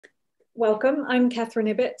Welcome, I'm Catherine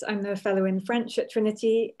Ibbett. I'm the fellow in French at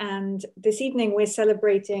Trinity, and this evening we're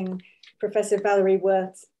celebrating Professor Valerie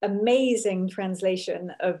Worth's amazing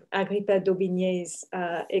translation of Agrippa d'Aubigné's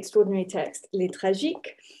extraordinary text, Les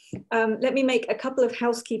Tragiques. Let me make a couple of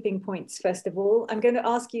housekeeping points first of all. I'm going to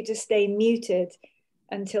ask you to stay muted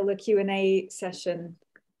until the Q&A session,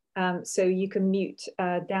 so you can mute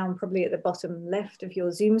down probably at the bottom left of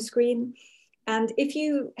your Zoom screen. And if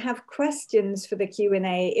you have questions for the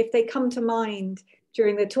Q&A, if they come to mind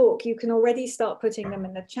during the talk, you can already start putting them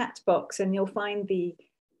in the chat box, and you'll find the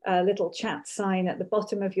little chat sign at the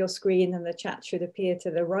bottom of your screen, and the chat should appear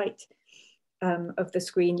to the right of the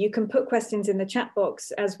screen. You can put questions in the chat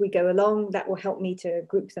box as we go along. That will help me to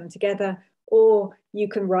group them together, or you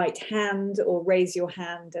can write hand or raise your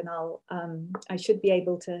hand, and I should be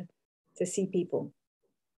able to see people.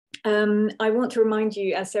 I want to remind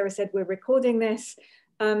you, as Sarah said, we're recording this.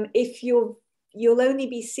 If you'll only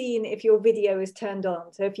be seen if your video is turned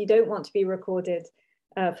on. So if you don't want to be recorded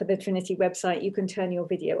for the Trinity website, you can turn your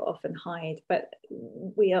video off and hide. But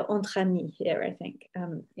we are entre amis here, I think.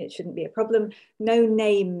 It shouldn't be a problem. No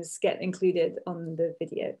names get included on the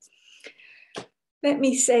video. Let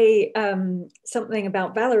me say something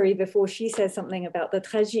about Valerie before she says something about the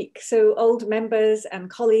Tragiques. So old members and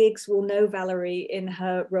colleagues will know Valerie in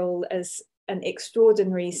her role as an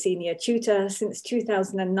extraordinary senior tutor. Since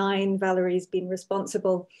 2009, Valerie's been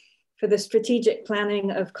responsible for the strategic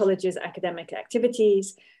planning of colleges' academic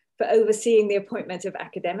activities, for overseeing the appointment of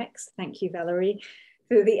academics. Thank you, Valerie.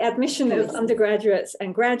 For the admission of undergraduates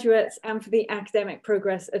and graduates, and for the academic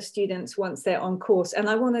progress of students once they're on course. And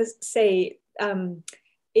I want to say,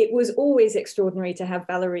 it was always extraordinary to have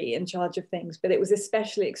Valerie in charge of things, but it was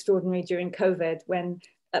especially extraordinary during COVID, when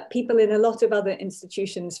people in a lot of other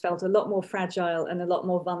institutions felt a lot more fragile and a lot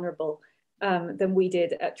more vulnerable than we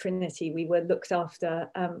did at Trinity. We were looked after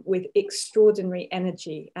with extraordinary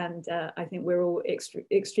energy, and I think we're all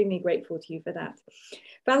extremely grateful to you for that.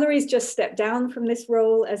 Valerie's just stepped down from this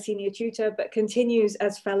role as senior tutor, but continues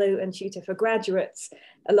as fellow and tutor for graduates,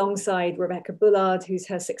 alongside Rebecca Bullard, who's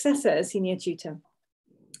her successor as senior tutor.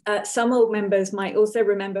 Some old members might also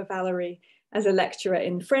remember Valerie as a lecturer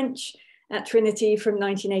in French at Trinity from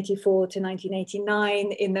 1984 to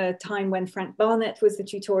 1989, in the time when Frank Barnett was the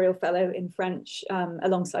tutorial fellow in French,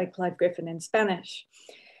 alongside Clive Griffin in Spanish.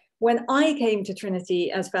 When I came to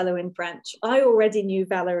Trinity as fellow in French, I already knew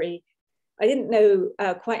Valerie. I didn't know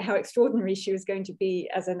quite how extraordinary she was going to be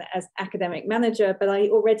as academic manager, but I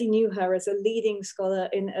already knew her as a leading scholar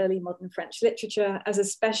in early modern French literature, as a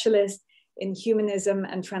specialist in humanism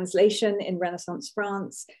and translation in Renaissance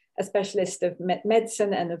France, a specialist of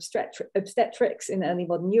medicine and obstetrics in early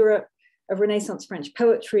modern Europe, of Renaissance French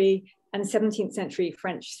poetry and 17th century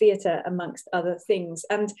French theatre, amongst other things.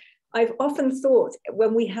 And I've often thought,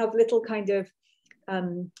 when we have little kind of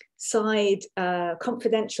side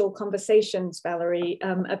confidential conversations, Valerie,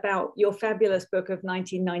 about your fabulous book of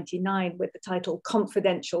 1999 with the title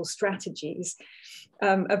Confidential Strategies,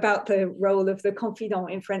 about the role of the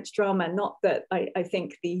confidant in French drama. Not that I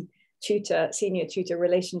think the senior tutor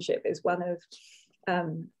relationship is one of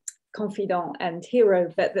confidant and hero,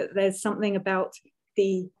 but that there's something about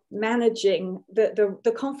the managing,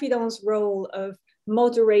 the confidant's role of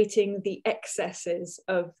moderating the excesses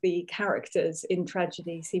of the characters in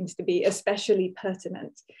tragedy seems to be especially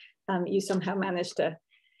pertinent. You somehow managed to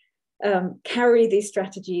carry these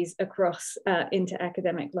strategies across into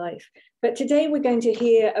academic life. But today we're going to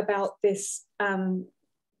hear about this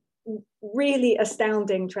really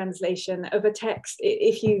astounding translation of a text.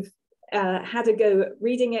 If you've had a go at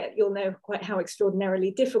reading it, you'll know quite how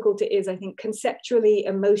extraordinarily difficult it is, I think, conceptually,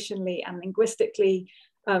 emotionally, and linguistically.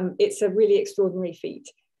 It's a really extraordinary feat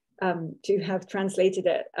to have translated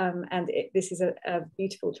it, and this is a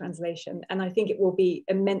beautiful translation, and I think it will be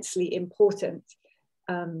immensely important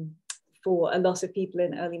for a lot of people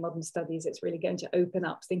in early modern studies. It's really going to open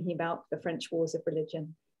up thinking about the French wars of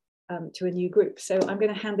religion to a new group. So I'm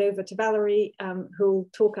going to hand over to Valerie, who'll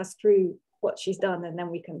talk us through what she's done, and then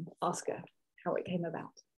we can ask her how it came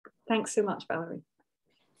about. Thanks so much, Valerie.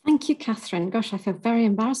 Thank you, Catherine. Gosh, I feel very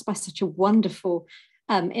embarrassed by such a wonderful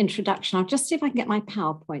introduction. I'll just see if I can get my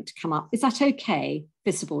PowerPoint to come up. Is that okay?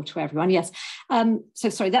 Visible to everyone? Yes. So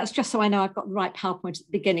sorry, that's just so I know I've got the right PowerPoint at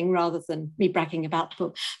the beginning rather than me bragging about the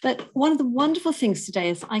book. But one of the wonderful things today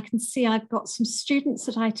is I can see I've got some students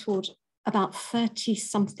that I taught about 30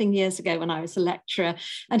 something years ago when I was a lecturer,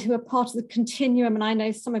 and who are part of the continuum. And I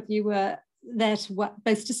know some of you were there to work,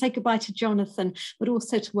 both to say goodbye to Jonathan, but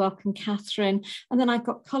also to welcome Catherine. And then I've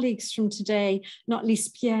got colleagues from today, not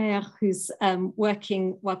least Pierre, who's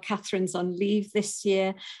working while Catherine's on leave this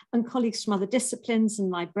year, and colleagues from other disciplines and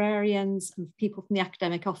librarians and people from the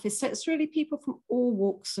academic office. So it's really people from all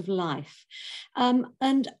walks of life.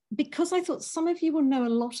 And because I thought some of you will know a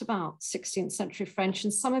lot about 16th century French,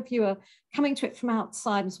 and some of you are coming to it from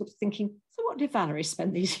outside and sort of thinking, so what did Valerie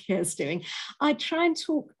spend these years doing? I try and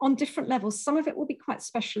talk on different levels. Some of it will be quite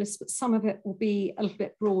specialist, but some of it will be a little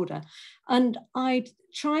bit broader. And I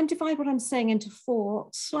try and divide what I'm saying into 4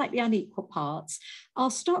 slightly unequal parts. I'll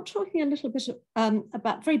start talking a little bit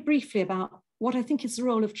very briefly about what I think is the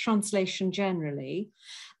role of translation generally.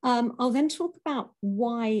 I'll then talk about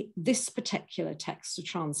why this particular text to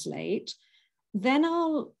translate. Then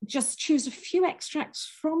I'll just choose a few extracts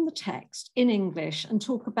from the text in English and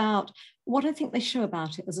talk about what I think they show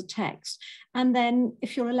about it as a text. And then,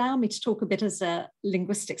 if you'll allow me to talk a bit as a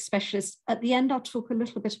linguistic specialist, at the end I'll talk a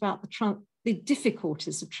little bit about the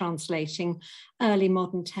difficulties of translating early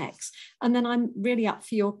modern texts. And then I'm really up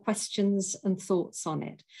for your questions and thoughts on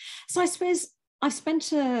it. So I suppose I've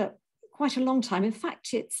spent quite a long time. In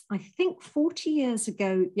fact, it's, I think, 40 years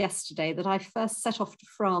ago yesterday that I first set off to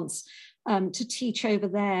France to teach over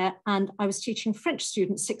there. And I was teaching French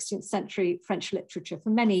students 16th century French literature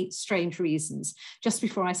for many strange reasons, just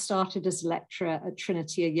before I started as a lecturer at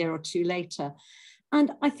Trinity a year or 2 later.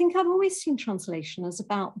 And I think I've always seen translation as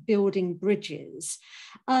about building bridges.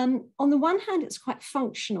 On the one hand, it's quite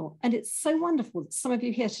functional, and it's so wonderful that some of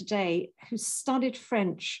you here today who studied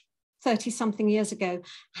French 30-something years ago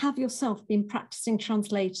have yourself been practicing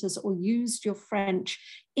translators or used your French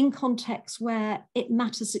in contexts where it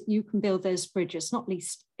matters that you can build those bridges, not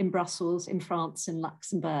least in Brussels, in France, in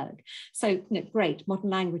Luxembourg. So, great, modern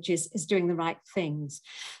languages is doing the right things.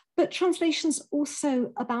 But translation's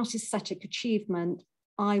also about aesthetic achievement.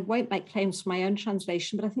 I won't make claims for my own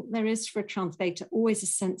translation, but I think there is for a translator always a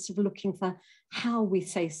sense of looking for how we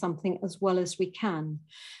say something as well as we can.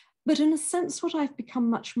 But in a sense, what I've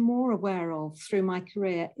become much more aware of through my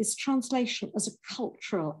career is translation as a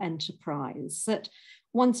cultural enterprise, that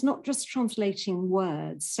one's not just translating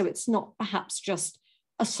words, so it's not perhaps just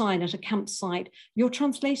a sign at a campsite, you're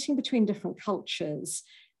translating between different cultures,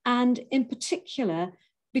 and in particular,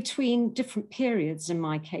 between different periods in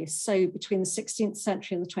my case, so between the 16th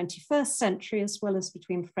century and the 21st century, as well as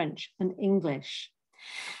between French and English.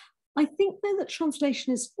 I think, though, that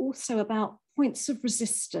translation is also about points of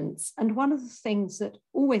resistance. And one of the things that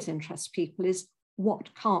always interests people is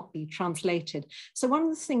what can't be translated. So one of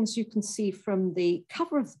the things you can see from the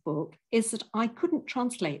cover of the book is that I couldn't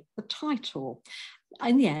translate the title.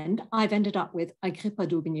 In the end, I've ended up with Agrippa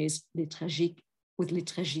d'Aubigné's Les Tragiques, with Les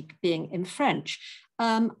Tragiques being in French.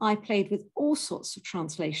 I played with all sorts of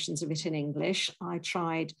translations of it in English. I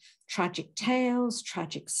tried tragic tales,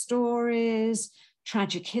 tragic stories,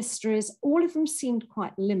 tragic histories. All of them seemed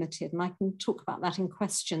quite limited, and I can talk about that in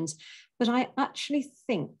questions. But I actually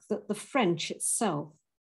think that the French itself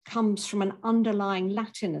comes from an underlying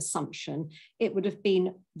Latin assumption. It would have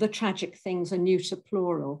been the tragic things are neuter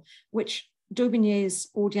plural, which d'Aubigné's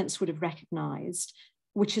audience would have recognized,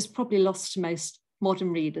 which is probably lost to most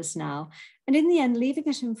modern readers now. And in the end, leaving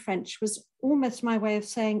it in French was almost my way of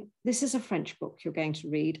saying, this is a French book you're going to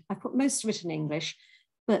read. I put most of it in English,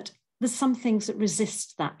 but there's some things that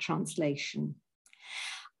resist that translation.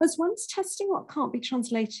 As one's testing what can't be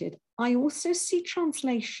translated, I also see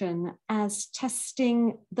translation as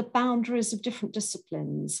testing the boundaries of different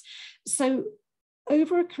disciplines. So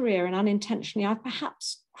over a career and unintentionally, I've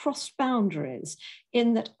perhaps crossed boundaries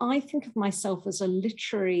in that I think of myself as a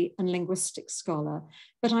literary and linguistic scholar,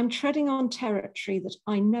 but I'm treading on territory that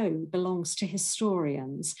I know belongs to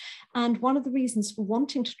historians. And one of the reasons for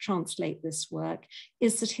wanting to translate this work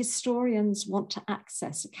is that historians want to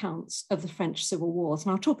access accounts of the French Civil Wars.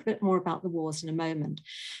 And I'll talk a bit more about the wars in a moment.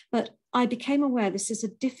 But I became aware this is a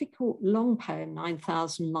difficult, long poem,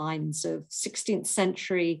 9,000 lines of 16th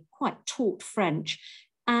century, quite taut French.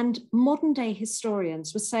 And modern day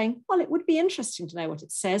historians were saying, well, it would be interesting to know what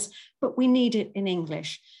it says, but we need it in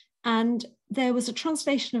English. And there was a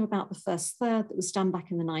translation of about the first third that was done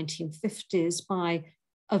back in the 1950s by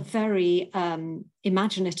a very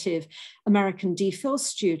imaginative American DPhil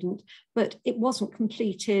student, but it wasn't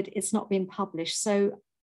completed, it's not been published. So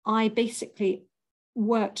I basically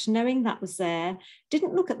worked knowing that was there,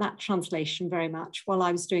 didn't look at that translation very much while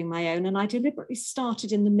I was doing my own, and I deliberately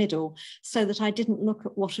started in the middle so that I didn't look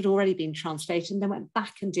at what had already been translated, and then went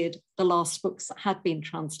back and did the last books that had been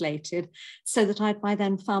translated so that I'd by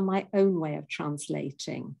then found my own way of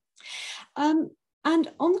translating.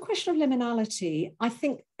 And on the question of liminality, I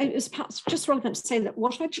think it was perhaps just relevant to say that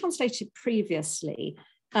what I translated previously,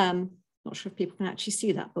 not sure if people can actually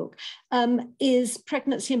see that book, is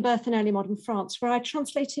Pregnancy and Birth in Early Modern France, where I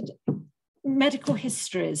translated medical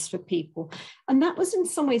histories for people. And that was in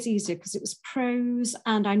some ways easier because it was prose,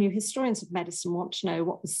 and I knew historians of medicine want to know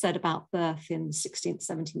what was said about birth in the 16th,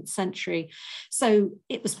 17th century. So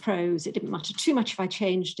it was prose. It didn't matter too much if I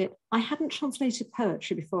changed it. I hadn't translated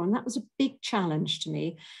poetry before, and that was a big challenge to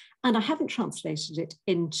me. And I haven't translated it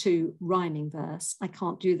into rhyming verse. I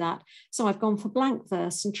can't do that. So I've gone for blank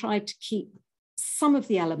verse and tried to keep some of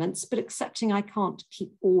the elements, but accepting I can't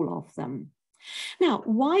keep all of them. Now,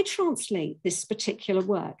 why translate this particular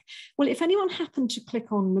work? Well, if anyone happened to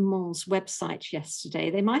click on Le Monde's website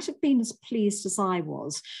yesterday, they might have been as pleased as I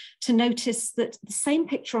was to notice that the same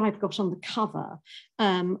picture I've got on the cover,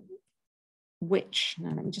 which,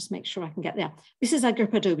 now let me just make sure I can get there. This is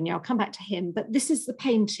Agrippa d'Aubigné, I'll come back to him, but this is the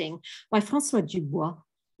painting by François Dubois,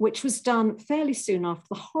 which was done fairly soon after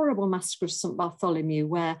the horrible massacre of St. Bartholomew,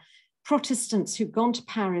 where Protestants who'd gone to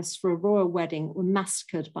Paris for a royal wedding were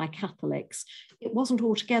massacred by Catholics. It wasn't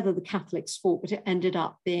altogether the Catholics' fault, but it ended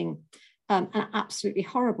up being an absolutely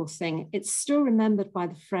horrible thing. It's still remembered by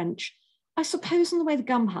the French, I suppose in the way the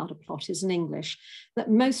gunpowder plot is in English, that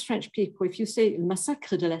most French people, if you say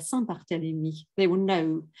Massacre de la Saint-Barthélemy, they will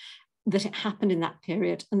know that it happened in that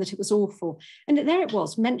period and that it was awful. And there it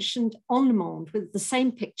was, mentioned on Le Monde with the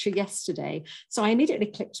same picture yesterday. So I immediately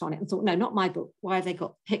clicked on it and thought, no, not my book. Why have they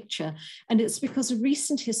got the picture? And it's because a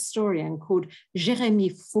recent historian called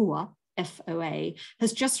Jérémy Foa, F-O-A,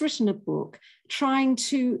 has just written a book trying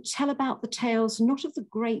to tell about the tales, not of the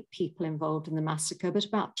great people involved in the massacre, but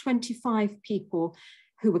about 25 people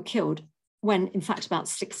who were killed, when in fact about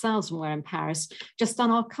 6,000 were in Paris, just done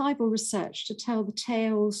archival research to tell the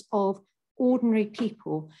tales of ordinary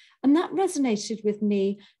people. And that resonated with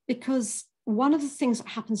me because one of the things that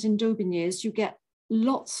happens in d'Aubigné is you get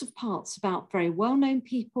lots of parts about very well-known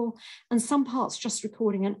people and some parts just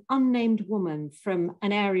recording an unnamed woman from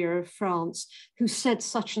an area of France who said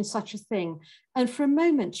such and such a thing. And for a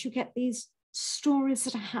moment, you get these stories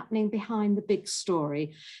that are happening behind the big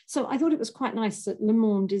story. So I thought it was quite nice that Le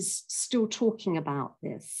Monde is still talking about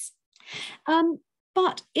this.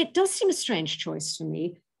 But it does seem a strange choice for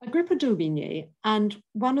me. Agrippa d'Aubigné, and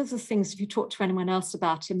one of the things, if you talk to anyone else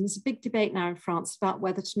about him, there's a big debate now in France about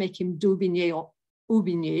whether to make him d'Aubigné or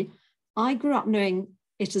Aubigné. I grew up knowing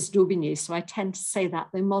it as d'Aubigné, so I tend to say that,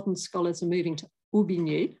 though modern scholars are moving to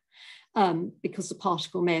Aubigné, because the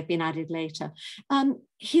particle may have been added later.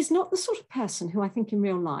 He's not the sort of person who I think in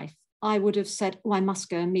real life I would have said, oh, I must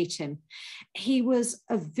go and meet him. He was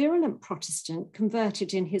a virulent Protestant,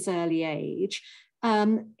 converted in his early age.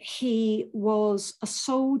 He was a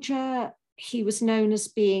soldier. He was known as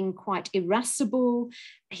being quite irascible.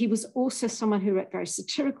 He was also someone who wrote very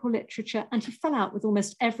satirical literature, and he fell out with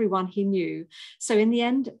almost everyone he knew. So in the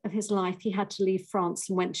end of his life, he had to leave France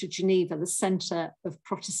and went to Geneva, the center of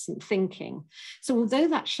Protestant thinking. So although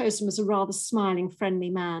that shows him as a rather smiling, friendly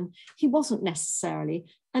man, he wasn't necessarily.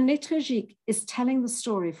 And Les Tragiques is telling the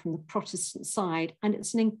story from the Protestant side, and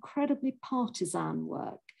it's an incredibly partisan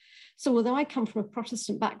work. So although I come from a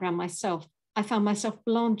Protestant background myself, I found myself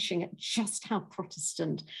blanching at just how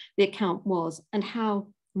Protestant the account was and how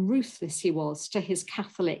ruthless he was to his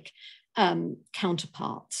Catholic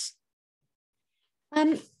counterparts.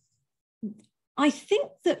 I think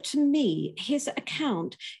that to me, his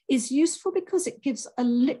account is useful because it gives a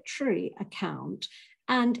literary account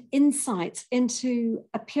and insights into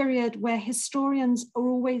a period where historians are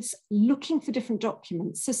always looking for different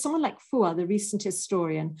documents. So someone like Foa, the recent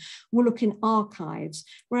historian, will look in archives,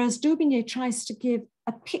 whereas d'Aubigné tries to give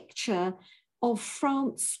a picture of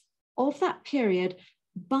France of that period,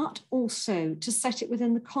 but also to set it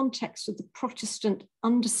within the context of the Protestant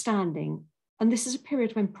understanding. And this is a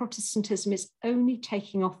period when Protestantism is only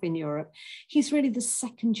taking off in Europe. He's really the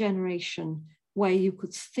second generation where you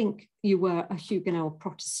could think you were a Huguenot or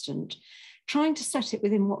Protestant, trying to set it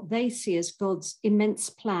within what they see as God's immense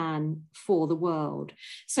plan for the world.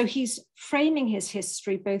 So he's framing his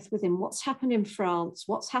history both within what's happened in France,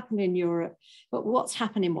 what's happened in Europe, but what's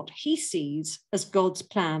happened in what he sees as God's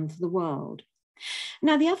plan for the world.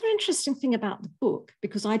 Now, the other interesting thing about the book,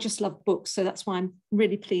 because I just love books, so that's why I'm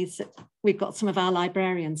really pleased that we've got some of our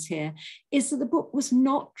librarians here, is that the book was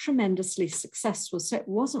not tremendously successful. So it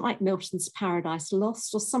wasn't like Milton's Paradise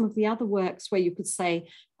Lost or some of the other works where you could say,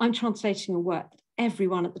 I'm translating a work that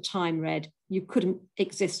everyone at the time read. You couldn't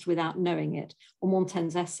exist without knowing it, or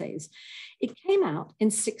Montaigne's essays. It came out in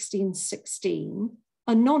 1616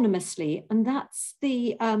 anonymously, and that's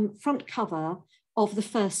the front cover of the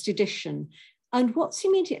first edition. And what's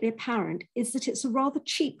immediately apparent is that it's a rather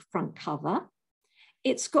cheap front cover.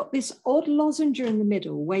 It's got this odd lozenge in the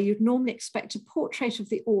middle where you'd normally expect a portrait of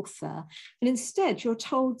the author. And instead, you're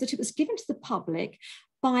told that it was given to the public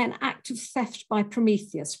by an act of theft by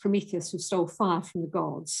Prometheus who stole fire from the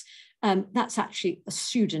gods. That's actually a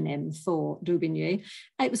pseudonym for Daubigny.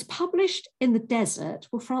 It was published in the desert.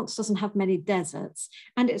 Well, France doesn't have many deserts.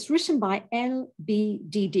 And it's written by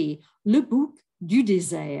LBDD, Le Bouc du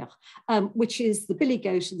Désert, which is the billy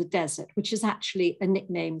goat of the desert, which is actually a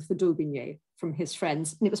nickname for Daubigny from his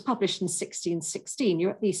friends. And it was published in 1616. You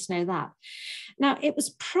at least know that. Now, it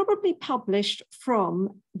was probably published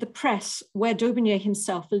from the press where Daubigny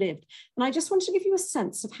himself lived. And I just want to give you a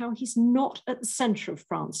sense of how he's not at the center of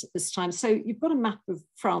France at this time. So you've got a map of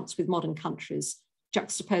France with modern countries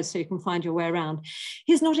juxtaposed so you can find your way around.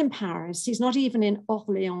 He's not in Paris. He's not even in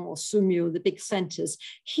Orléans or Saumur, the big centers.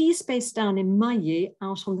 He's based down in Maillet,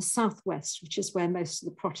 out on the southwest, which is where most of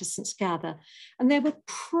the Protestants gather. And there were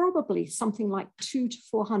probably something like 200 to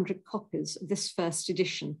 400 copies of this first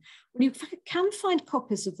edition. When you can find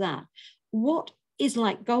copies of that, what is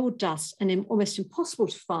like gold dust and almost impossible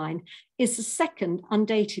to find is the second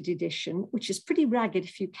undated edition, which is pretty ragged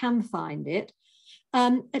if you can find it.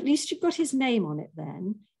 At least you've got his name on it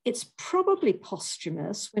then. It's probably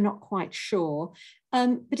posthumous, we're not quite sure,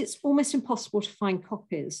 but it's almost impossible to find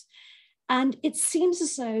copies. And it seems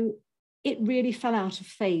as though it really fell out of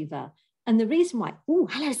favor. And the reason why, oh,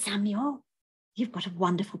 hello, Samuel. You've got a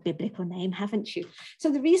wonderful biblical name, haven't you? So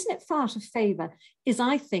the reason it fell out of favor is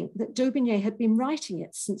I think that Daubigny had been writing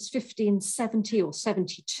it since 1570 or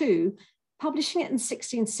 72, publishing it in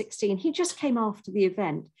 1616. He just came after the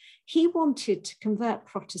event. He wanted to convert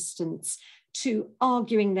Protestants to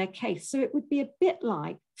arguing their case. So it would be a bit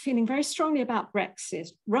like feeling very strongly about Brexit,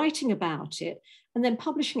 writing about it, and then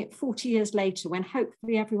publishing it 40 years later when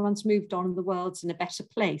hopefully everyone's moved on and the world's in a better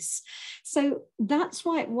place. So that's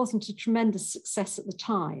why it wasn't a tremendous success at the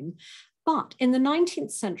time. But in the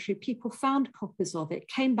 19th century, people found copies of it,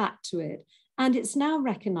 came back to it, and it's now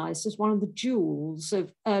recognized as one of the jewels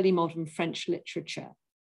of early modern French literature.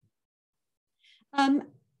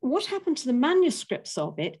 What happened to the manuscripts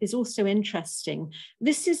of it is also interesting.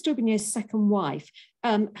 This is Daubigny's second wife,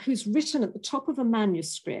 who's written at the top of a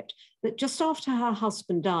manuscript that just after her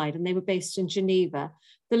husband died, and they were based in Geneva,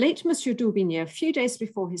 the late Monsieur Daubigny, a few days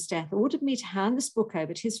before his death, ordered me to hand this book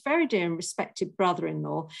over to his very dear and respected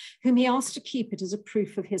brother-in-law, whom he asked to keep it as a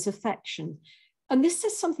proof of his affection. And this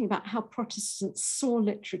says something about how Protestants saw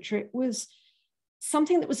literature. It was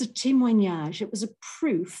something that was a témoignage. It was a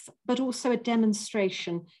proof, but also a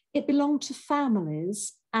demonstration. It belonged to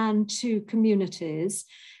families and to communities.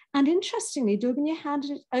 And interestingly, Daubigny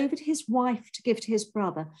handed it over to his wife to give to his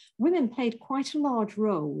brother. Women played quite a large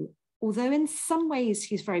role. Although in some ways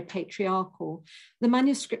he's very patriarchal, the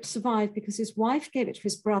manuscript survived because his wife gave it to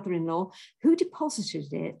his brother-in-law, who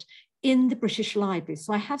deposited it in the British Library.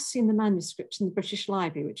 So I have seen the manuscript in the British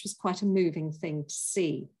Library, which was quite a moving thing to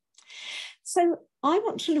see. So I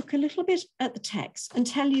want to look a little bit at the text and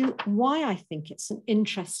tell you why I think it's an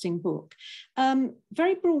interesting book.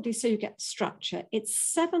 Very broadly, so you get the structure. It's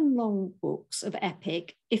 7 long books of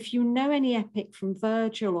epic. If you know any epic from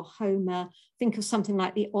Virgil or Homer, think of something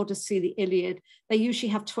like the Odyssey, the Iliad. They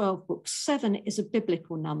usually have 12 books. 7 is a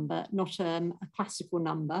biblical number, not a classical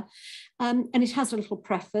number. And it has a little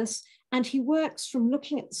preface. And he works from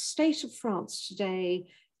looking at the state of France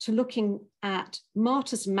today to looking at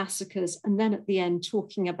martyrs and massacres, and then at the end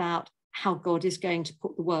talking about how God is going to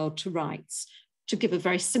put the world to rights, to give a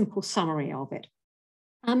very simple summary of it.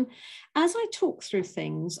 As I talk through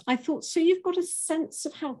things, I thought, so you've got a sense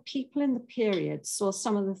of how people in the period saw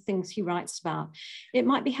some of the things he writes about. It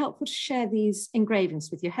might be helpful to share these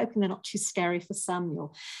engravings with you, hoping they're not too scary for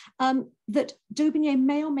Samuel, that Daubigny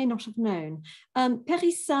may or may not have known.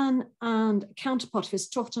 Périssan and counterpart of his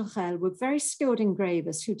Torterelle were very skilled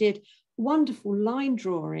engravers who did wonderful line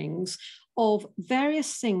drawings of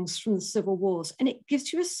various things from the civil wars. And it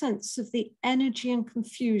gives you a sense of the energy and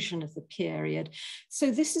confusion of the period.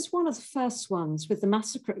 So this is one of the first ones with the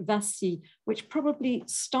massacre at Vassy, which probably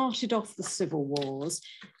started off the civil wars.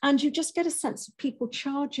 And you just get a sense of people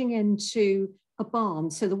charging into a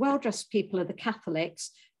barn. So the well-dressed people are the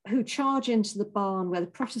Catholics, who charge into the barn where the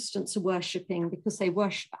Protestants are worshipping because they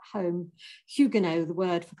worship at home. Huguenot, the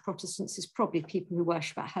word for Protestants, is probably people who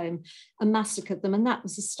worship at home, and massacred them. And that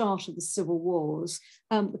was the start of the civil wars.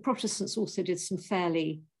 The Protestants also did some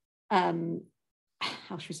fairly, how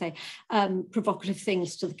should we say, provocative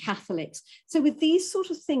things to the Catholics. So with these sort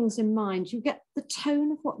of things in mind, you get the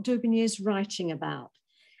tone of what Daubigny is writing about.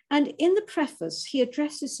 And in the preface, he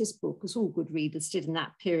addresses his book, as all good readers did in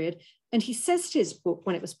that period, And he says to his book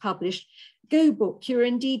when it was published, "Go, book, you are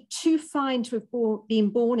indeed too fine to have been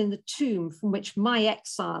born in the tomb from which my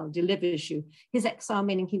exile delivers you." His exile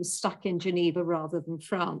meaning he was stuck in Geneva rather than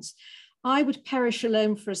France. "I would perish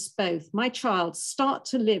alone for us both. My child, start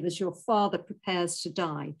to live as your father prepares to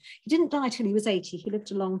die." He didn't die till he was 80. He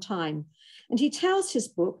lived a long time. And he tells his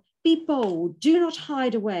book, "Be bold, do not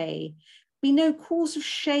hide away. Be no cause of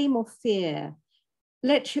shame or fear.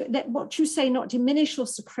 Let what you say not diminish or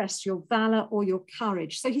suppress your valor or your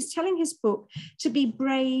courage." So he's telling his book to be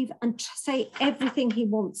brave and to say everything he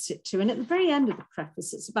wants it to. And at the very end of the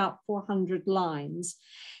preface, it's about 400 lines,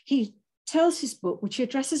 he tells his book, which he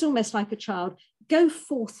addresses almost like a child, "Go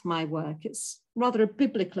forth, my work." It's rather a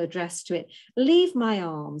biblical address to it. "Leave my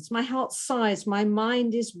arms, my heart sighs, my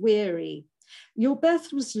mind is weary. Your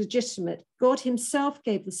birth was legitimate. God himself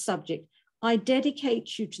gave the subject. I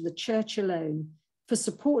dedicate you to the church alone. For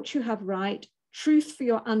support you have right, truth for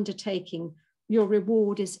your undertaking. Your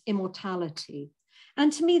reward is immortality."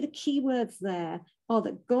 And to me, the key words there are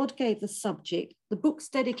that God gave the subject. The book's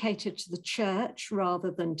dedicated to the church rather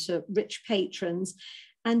than to rich patrons,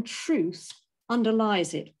 and truth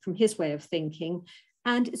underlies it from his way of thinking.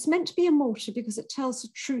 And it's meant to be immortal because it tells the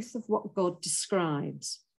truth of what God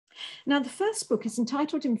describes. Now, the first book is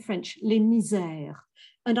entitled in French, Les Misères,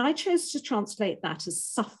 and I chose to translate that as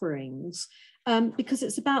sufferings because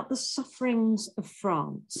it's about the sufferings of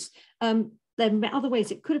France. There are other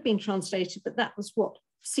ways it could have been translated, but that was what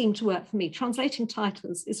seemed to work for me. Translating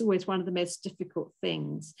titles is always one of the most difficult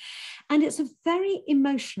things. And it's a very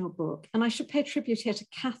emotional book. And I should pay tribute here to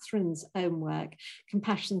Catherine's own work,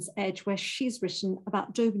 Compassion's Edge, where she's written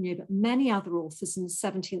about d'Aubigné, but many other authors in the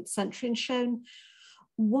 17th century, and shown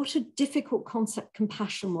what a difficult concept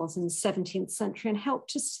compassion was in the 17th century, and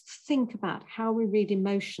helped us think about how we read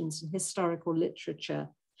emotions in historical literature.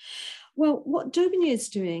 Well, what d'Aubigné is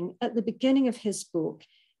doing at the beginning of his book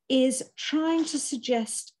is trying to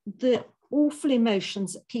suggest the awful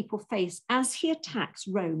emotions that people face as he attacks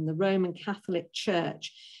Rome, the Roman Catholic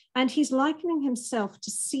Church. And he's likening himself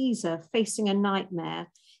to Caesar facing a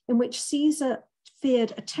nightmare in which Caesar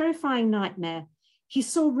feared a terrifying nightmare. He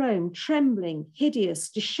saw Rome trembling, hideous,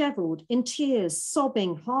 disheveled, in tears,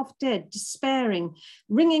 sobbing, half dead, despairing,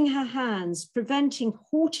 wringing her hands, preventing,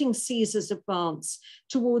 halting Caesar's advance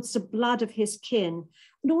towards the blood of his kin.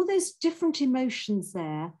 And all those different emotions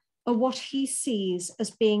there are what he sees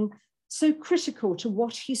as being so critical to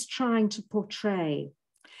what he's trying to portray.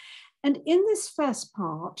 And in this first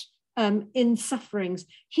part, in Sufferings,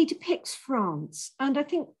 he depicts France. And I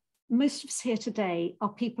think most of us here today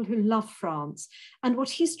are people who love France. And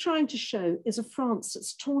what he's trying to show is a France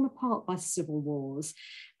that's torn apart by civil wars.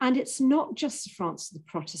 And it's not just the France of the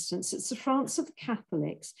Protestants, it's the France of the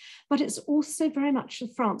Catholics, but it's also very much the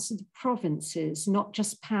France of the provinces, not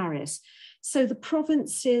just Paris. So the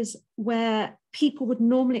provinces where people would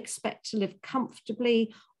normally expect to live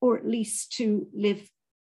comfortably, or at least to live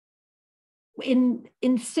in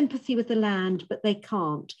sympathy with the land, but they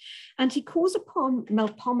can't. And he calls upon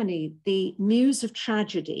Melpomene, the muse of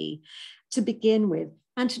tragedy, to begin with,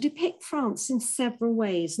 and to depict France in several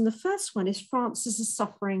ways. And the first one is France as a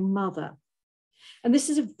suffering mother. And this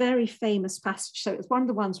is a very famous passage. So it's one of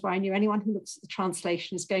the ones where I knew anyone who looks at the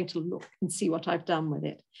translation is going to look and see what I've done with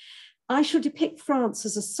it. "I shall depict France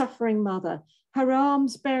as a suffering mother, her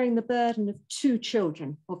arms bearing the burden of two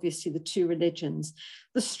children," obviously the two religions.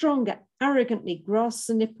 "The stronger arrogantly grasps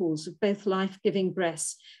the nipples of both life-giving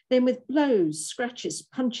breasts. Then with blows, scratches,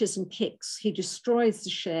 punches, and kicks, he destroys the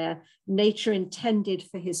share nature intended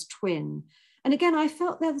for his twin." And again, I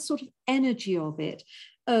felt there the sort of energy of it,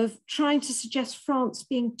 of trying to suggest France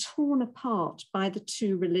being torn apart by the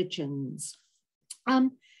two religions.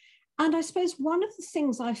 And I suppose one of the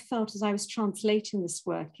things I felt as I was translating this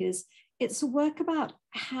work is it's a work about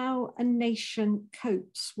how a nation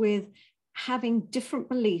copes with having different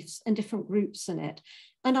beliefs and different groups in it.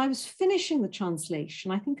 And I was finishing the translation.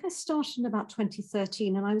 I think I started in about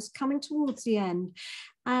 2013, and I was coming towards the end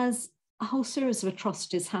as a whole series of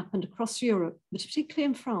atrocities happened across Europe, but particularly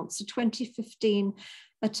in France. The 2015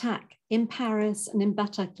 attack in Paris and in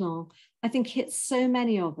Bataclan, I think hit so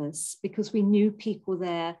many of us because we knew people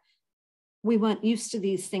there. We weren't used to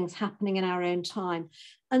these things happening in our own time.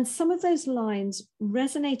 And some of those lines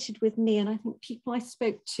resonated with me, and I think people I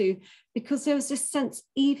spoke to, because there was this sense,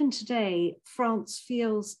 even today, France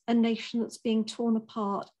feels a nation that's being torn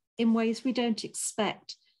apart in ways we don't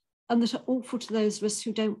expect, and that are awful to those of us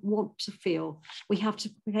who don't want to feel we have to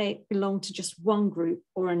belong to just one group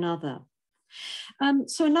or another.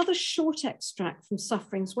 So another short extract from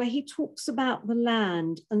Sufferings, where he talks about the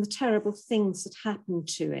land and the terrible things that happened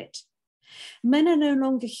to it. Men are no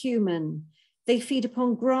longer human. They feed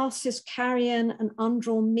upon grasses, carrion, and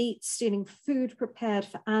undrawn meat, stealing food prepared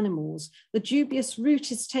for animals. The dubious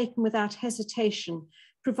root is taken without hesitation,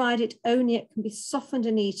 provided only it can be softened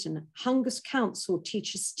and eaten. Hunger's counsel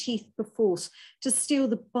teaches teeth perforce to steal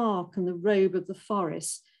the bark and the robe of the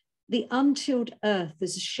forest. The untilled earth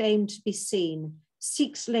is ashamed to be seen,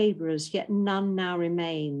 seeks laborers, yet none now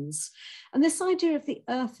remains. And this idea of the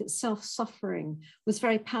earth itself suffering was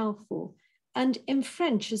very powerful. And in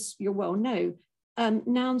French, as you well know,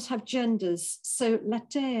 nouns have genders. So la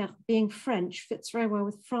terre, being French, fits very well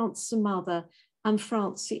with France, the mother, and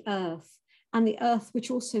France, the earth. And the earth,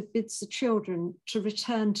 which also bids the children to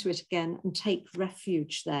return to it again and take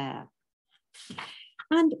refuge there.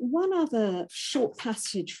 And one other short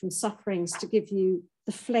passage from Sufferings to give you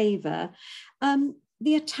the flavour.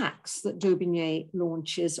 The attacks that Daubigny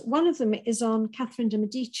launches. One of them is on Catherine de'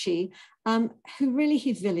 Medici, who really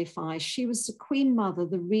he vilifies. She was the Queen Mother,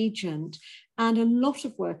 the regent, and a lot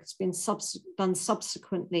of work has been done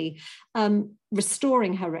subsequently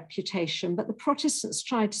restoring her reputation. But the Protestants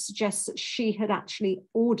tried to suggest that she had actually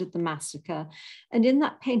ordered the massacre. And in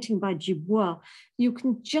that painting by Dubois, you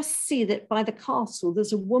can just see that by the castle,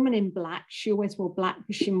 there's a woman in black. She always wore black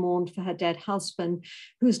because she mourned for her dead husband,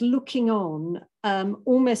 who's looking on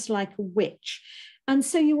almost like a witch. And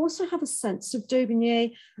so you also have a sense of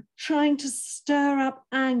Daubigny trying to stir up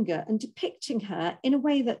anger and depicting her in a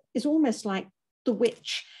way that is almost like the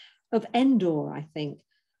witch of Endor, I think.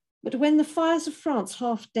 But when the fires of France,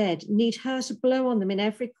 half dead, need her to blow on them in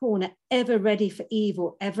every corner, ever ready for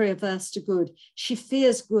evil, ever averse to good, she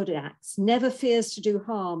fears good acts, never fears to do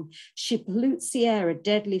harm. She pollutes the air, a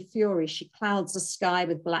deadly fury. She clouds the sky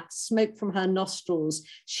with black smoke from her nostrils.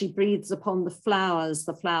 She breathes upon the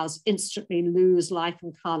flowers instantly lose life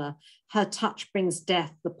and colour. Her touch brings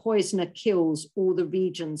death. The poisoner kills all the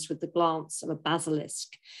regions with the glance of a basilisk.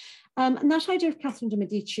 And that idea of Catherine de'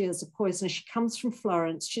 Medici as a poisoner, she comes from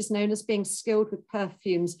Florence. She's known as being skilled with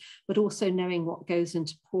perfumes, but also knowing what goes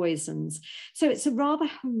into poisons. So it's a rather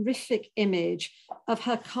horrific image of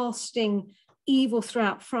her casting evil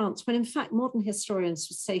throughout France, when in fact modern historians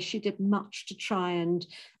would say she did much to try and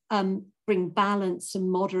bring balance and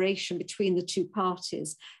moderation between the two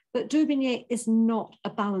parties. But Daubigny is not a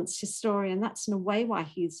balanced historian. That's in a way why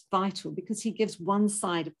he's vital, because he gives one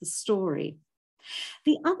side of the story.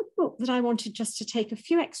 The other book that I wanted just to take a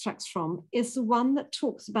few extracts from is the one that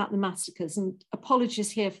talks about the massacres, and apologies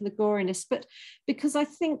here for the goriness, but because I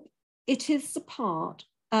think it is the part,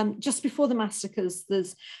 just before the massacres,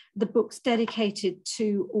 there's the books dedicated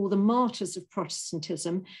to all the martyrs of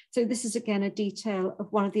Protestantism. So this is again a detail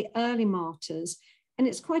of one of the early martyrs. And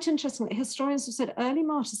it's quite interesting that historians have said early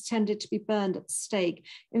martyrs tended to be burned at the stake.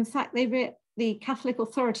 In fact, the Catholic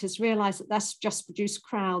authorities realized that that's just produced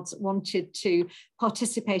crowds that wanted to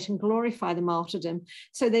participate and glorify the martyrdom.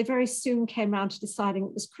 So they very soon came around to deciding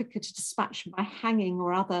it was quicker to dispatch them by hanging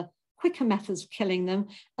or other quicker methods of killing them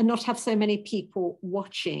and not have so many people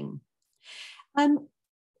watching.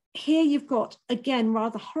 Here you've got, again,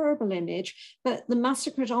 rather horrible image, but the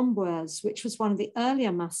massacre at Amboise, which was one of the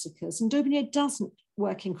earlier massacres, and Daubigny doesn't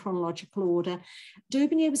work in chronological order.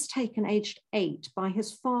 Daubigny was taken aged 8 by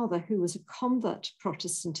his father, who was a convert to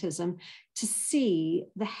Protestantism, to see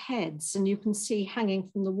the heads, and you can see hanging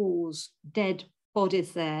from the walls, dead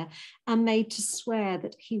bodies there, and made to swear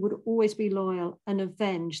that he would always be loyal and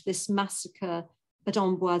avenge this massacre at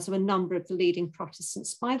Amboise of a number of the leading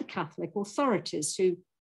Protestants by the Catholic authorities, who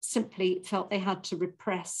simply felt they had to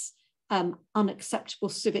repress unacceptable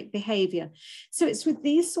civic behaviour. So it's with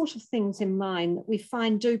these sort of things in mind that we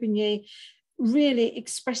find Daubigny really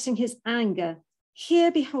expressing his anger.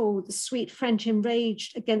 Here, behold, the sweet French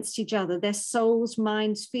enraged against each other, their souls,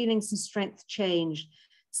 minds, feelings, and strength changed.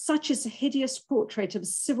 Such is a hideous portrait of a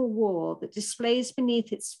civil war that displays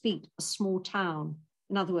beneath its feet a small town,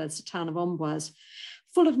 in other words, the town of Amboise,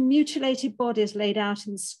 full of mutilated bodies laid out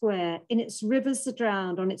in the square. In its rivers the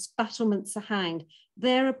drowned, on its battlements are hanged.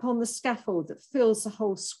 There upon the scaffold that fills the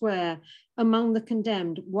whole square, among the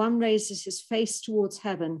condemned, one raises his face towards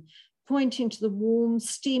heaven, pointing to the warm,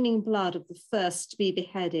 steaming blood of the first to be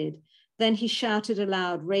beheaded. Then he shouted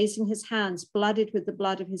aloud, raising his hands, blooded with the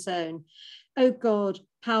blood of his own. O God,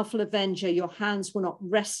 powerful avenger, your hands will not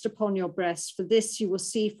rest upon your breast. For this you will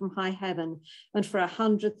see from high heaven, and for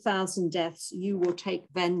 100,000 deaths you will take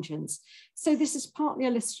vengeance. So this is partly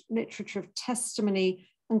a literature of testimony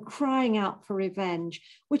and crying out for revenge,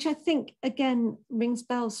 which I think, again, rings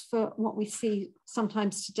bells for what we see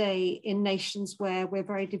sometimes today in nations where we're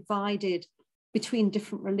very divided between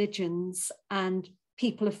different religions, and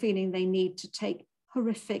people are feeling they need to take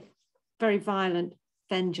horrific, very violent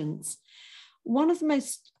vengeance. One of the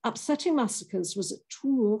most upsetting massacres was at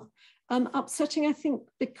Tours, upsetting, I think,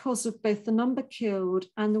 because of both the number killed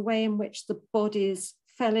and the way in which the bodies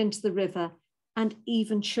fell into the river, and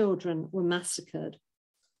even children were massacred.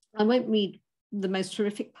 I won't read the most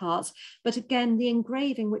horrific parts, but again, the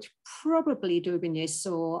engraving, which probably d'Aubigné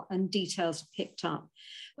saw and details picked up.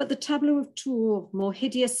 But the tableau of Tours, more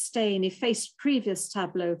hideous stain, effaced previous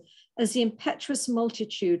tableau, as the impetuous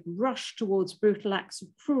multitude rushed towards brutal acts of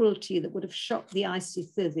cruelty that would have shocked the icy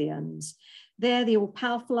Scythians. There, the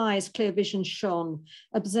all-powerful eyes, clear vision shone,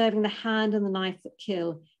 observing the hand and the knife that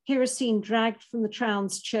kill. Here a scene dragged from the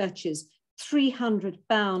towns' churches, 300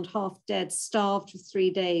 bound, half dead, starved for 3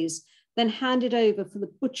 days, then handed over for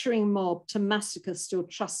the butchering mob to massacre still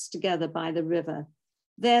trussed together by the river.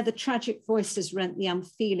 There the tragic voices rent the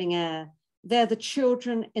unfeeling air. There the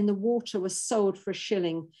children in the water were sold for a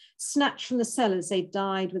shilling. Snatched from the cellars, they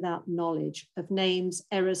died without knowledge of names,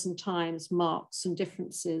 errors and times, marks and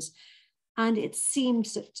differences. And it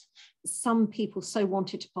seems that some people so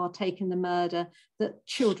wanted to partake in the murder that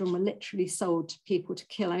children were literally sold to people to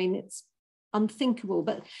kill. I mean, it's unthinkable,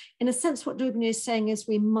 but in a sense what d'Aubigné is saying is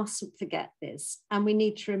we mustn't forget this, and we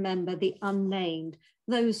need to remember the unnamed,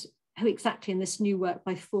 those who exactly in this new work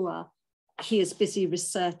by Fouas he is busy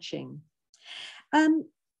researching.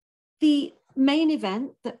 The main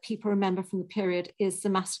event that people remember from the period is the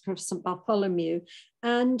massacre of St. Bartholomew,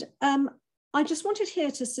 and I just wanted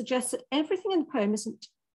here to suggest that everything in the poem isn't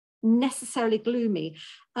necessarily gloomy.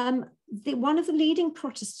 One of the leading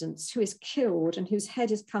Protestants who is killed and whose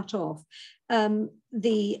head is cut off,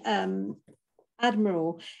 the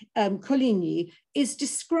Admiral Coligny, is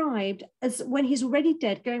described as, when he's already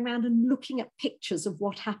dead, going around and looking at pictures of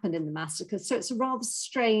what happened in the massacre. So it's a rather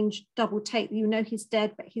strange double take. You know he's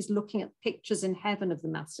dead, but he's looking at pictures in heaven of the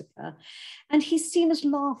massacre. And he's seen as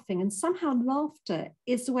laughing, and somehow laughter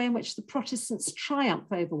is the way in which the Protestants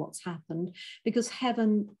triumph over what's happened, because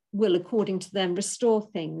heaven will, according to them, restore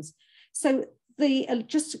things. So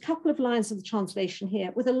just a couple of lines of the translation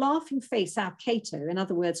here. With a laughing face, our Cato, in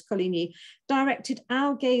other words, Coligny, directed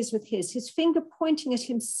our gaze with his finger pointing at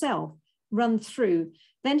himself, run through.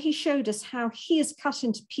 Then he showed us how he is cut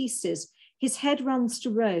into pieces. His head runs to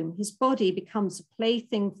Rome. His body becomes a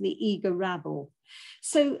plaything for the eager rabble.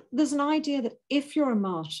 So there's an idea that if you're a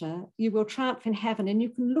martyr, you will triumph in heaven, and you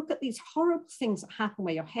can look at these horrible things that happen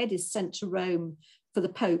where your head is sent to Rome for the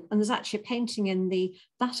Pope. And there's actually a painting in the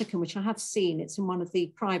Vatican, which I have seen, it's in one of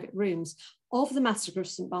the private rooms, of the massacre of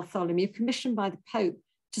St. Bartholomew, commissioned by the Pope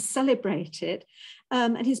to celebrate it.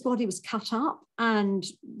 And his body was cut up and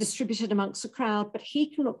distributed amongst the crowd, but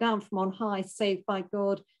he can look down from on high, saved by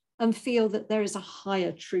God, and feel that there is a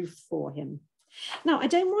higher truth for him. Now, I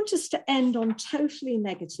don't want us to end on totally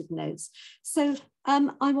negative notes. So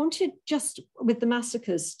I wanted, just with the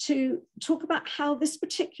massacres, to talk about how this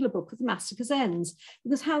particular book of the massacres ends,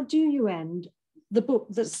 because how do you end the book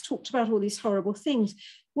that's talked about all these horrible things?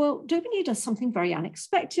 Well, d'Aubigné does something very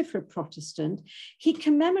unexpected for a Protestant. He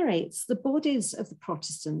commemorates the bodies of the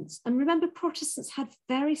Protestants. And remember, Protestants had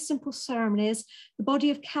very simple ceremonies. The body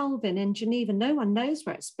of Calvin in Geneva, no one knows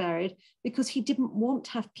where it's buried, because he didn't want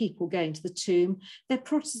to have people going to the tomb. Their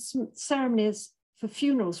Protestant ceremonies for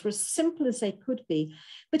funerals were as simple as they could be.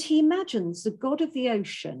 But he imagines the god of the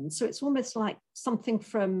ocean, so it's almost like something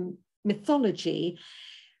from mythology,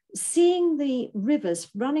 seeing the rivers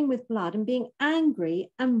running with blood and being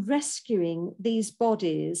angry and rescuing these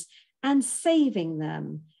bodies and saving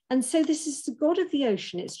them. And so this is the god of the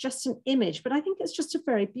ocean. It's just an image, but I think it's just a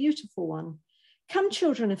very beautiful one. Come,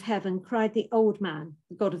 children of heaven, cried the old man,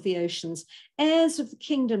 the god of the oceans, heirs of the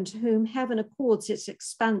kingdom to whom heaven accords its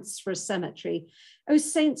expanse for a cemetery. O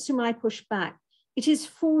saints whom I push back, it is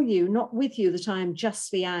for you, not with you, that I am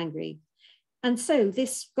justly angry. And so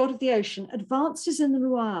this god of the ocean advances in the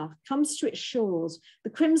Loire, comes to its shores, the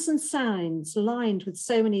crimson sands lined with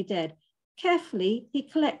so many dead. Carefully, he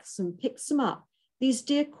collects them, picks them up, these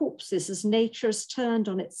dear corpses as nature has turned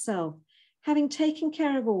on itself. Having taken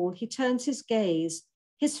care of all, he turns his gaze,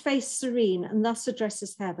 his face serene, and thus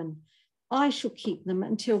addresses heaven. I shall keep them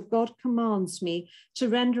until God commands me to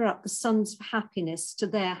render up the sons of happiness to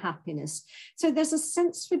their happiness. So there's a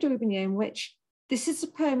sense for d'Aubigné in which this is a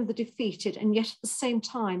poem of the defeated, and yet at the same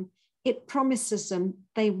time, it promises them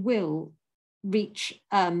they will reach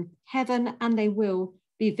heaven and they will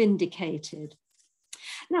be vindicated.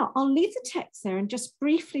 Now, I'll leave the text there and just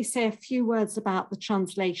briefly say a few words about the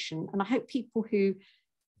translation. And I hope people who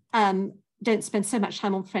don't spend so much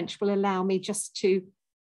time on French will allow me just to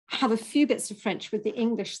have a few bits of French with the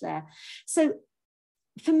English there. So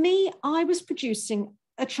for me, I was producing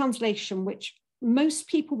a translation which most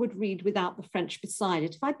people would read without the French beside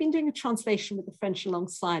it. If I'd been doing a translation with the French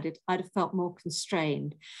alongside it, I'd have felt more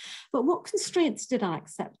constrained. But what constraints did I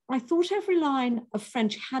accept? I thought every line of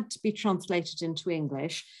French had to be translated into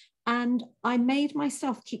English, and I made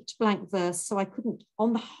myself keep to blank verse, so I couldn't,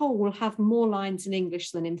 on the whole, have more lines in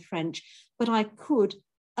English than in French, but I could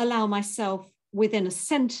allow myself within a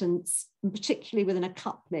sentence, and particularly within a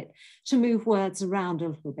couplet, to move words around a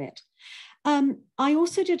little bit. I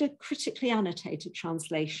also did a critically annotated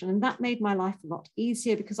translation, and that made my life a lot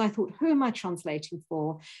easier because I thought, who am I translating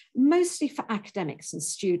for? Mostly for academics and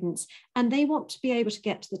students, and they want to be able to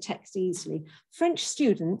get to the text easily. French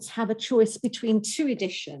students have a choice between two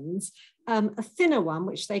editions, a thinner one,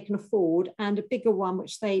 which they can afford, and a bigger one,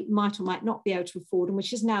 which they might or might not be able to afford, and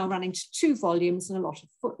which is now running to 2 volumes and a lot of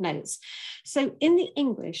footnotes. So in the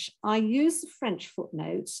English, I use the French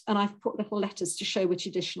footnotes, and I've put little letters to show which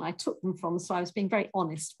edition I took them from. So I was being very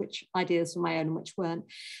honest which ideas were my own and which weren't.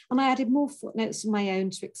 And I added more footnotes of my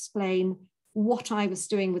own to explain what I was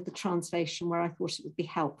doing with the translation where I thought it would be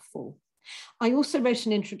helpful. I also wrote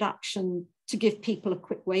an introduction to give people a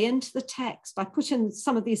quick way into the text. I put in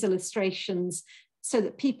some of these illustrations so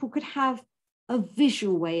that people could have a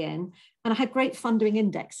visual way in. And I had great fun doing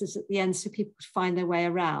indexes at the end so people could find their way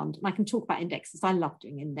around. And I can talk about indexes. I love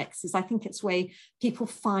doing indexes. I think it's a way people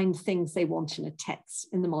find things they want in a text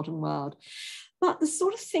in the modern world. But the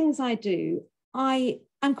sort of things I do, I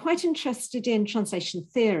am quite interested in translation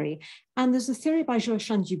theory. And there's a theory by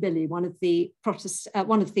Joachim Dubely, one of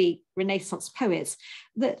the Renaissance poets,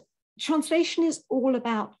 that translation is all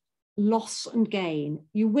about loss and gain.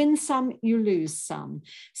 You win some, you lose some.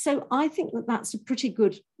 So I think that that's a pretty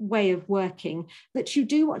good way of working, that you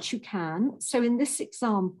do what you can. So in this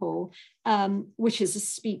example, which is a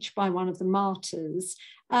speech by one of the martyrs,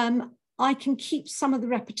 I can keep some of the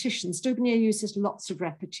repetitions. D'Aubigné uses lots of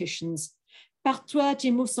repetitions. Par toi,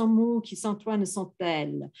 tes mots sont mots, qui sans toi ne sont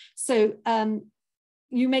tels. So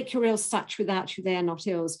you make your ills such, without you they are not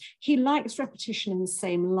ills. He likes repetition in the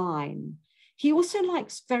same line. He also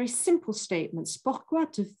likes very simple statements. Pourquoi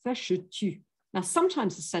te fâches-tu? Now,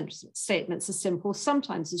 sometimes the statements are simple.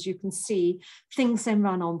 Sometimes, as you can see, things then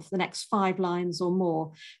run on for the next 5 lines or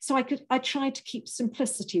more. So I try to keep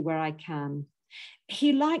simplicity where I can.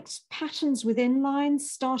 He likes patterns within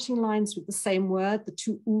lines, starting lines with the same word, the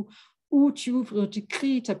two ou. Ou tu ouvres, tu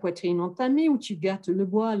cries ta poitrine entamée, ou tu gâtes le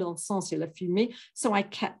bois, l'encens et la fumée. So I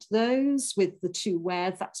kept those with the 2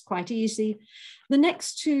 words. That's quite easy. The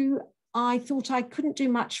next 2, I thought I couldn't do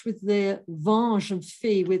much with the venge and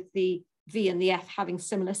fille, with the V and the F having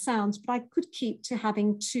similar sounds, but I could keep to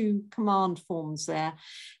having 2 command forms there.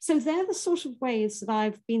 So they're the sort of ways that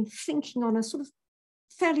I've been thinking on a sort of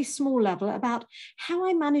fairly small level about how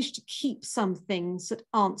I manage to keep some things that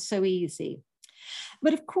aren't so easy.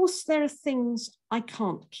 But of course, there are things I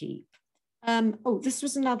can't keep. This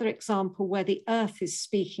was another example where the earth is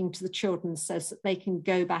speaking to the children, says that they can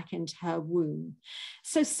go back into her womb.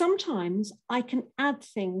 So sometimes I can add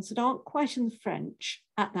things that aren't quite in the French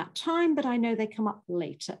at that time, but I know they come up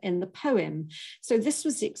later in the poem. So this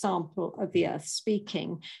was the example of the earth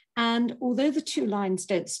speaking. And although the 2 lines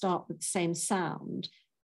don't start with the same sound,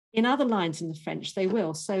 in other lines in the French, they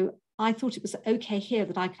will. So I thought it was okay here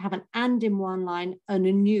that I could have an and in one line and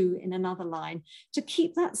a new in another line to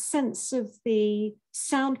keep that sense of the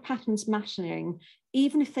sound patterns mattering,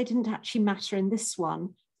 even if they didn't actually matter in this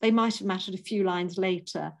one. They might have mattered a few lines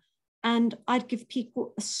later. And I'd give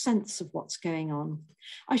people a sense of what's going on.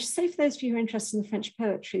 I should say, for those of you who are interested in the French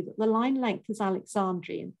poetry, that the line length is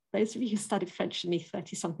Alexandrian. Those of you who studied French with me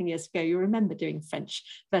 30-something years ago, you remember doing French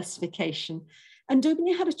versification. And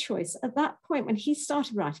D'Aubigné had a choice. At that point, when he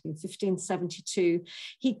started writing in 1572,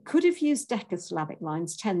 he could have used decasyllabic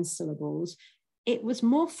lines, 10 syllables. It was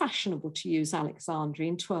more fashionable to use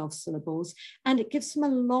Alexandrian, 12 syllables, and it gives him a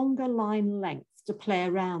longer line length to play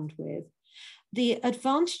around with. The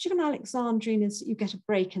advantage of an Alexandrian is that you get a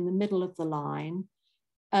break in the middle of the line.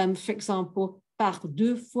 For example, par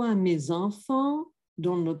 2 fois mes enfants,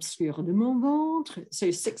 dans l'obscur de mon ventre. So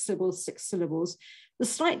 6 syllables, 6 syllables. The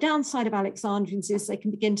slight downside of Alexandrians is they can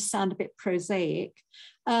begin to sound a bit prosaic.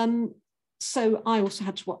 So I also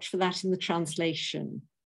had to watch for that in the translation.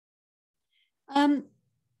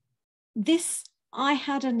 This I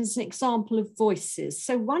had as an example of voices.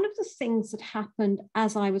 So one of the things that happened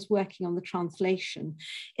as I was working on the translation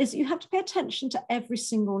is you have to pay attention to every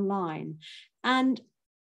single line. And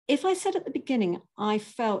if I said at the beginning, I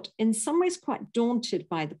felt in some ways quite daunted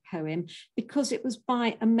by the poem because it was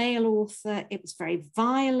by a male author, it was very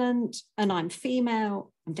violent, and I'm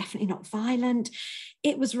female, I'm definitely not violent.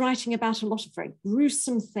 It was writing about a lot of very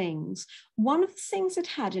gruesome things. One of the things it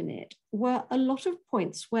had in it were a lot of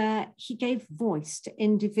points where he gave voice to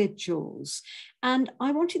individuals. And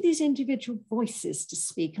I wanted these individual voices to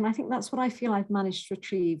speak. And I think that's what I feel I've managed to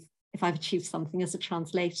achieve if I've achieved something as a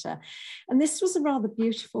translator. And this was a rather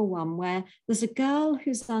beautiful one where there's a girl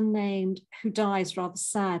who's unnamed who dies rather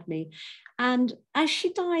sadly. And as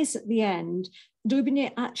she dies at the end,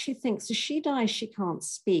 Daubigny actually thinks as she dies, she can't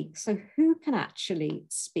speak. So who can actually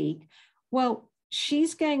speak? Well,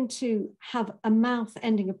 she's going to have a mouth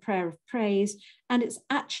ending a prayer of praise, and it's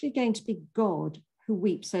actually going to be God who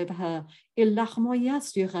weeps over her. Il larmoya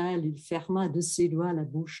sur elle, il ferma de ses doigts la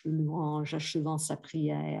bouche de louange, achevant sa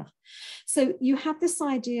prière. So you have this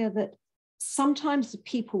idea that sometimes the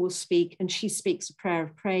people will speak and she speaks a prayer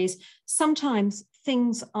of praise. Sometimes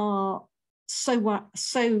things are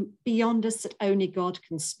so beyond us that only God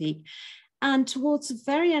can speak. And towards the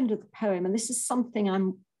very end of the poem, and this is something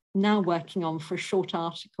I'm now working on for a short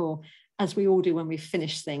article, as we all do when we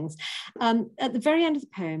finish things. At the very end of the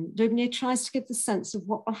poem, Daubigny tries to give the sense of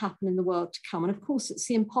what will happen in the world to come. And of course, it's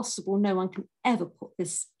the impossible. No one can ever put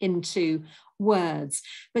this into words.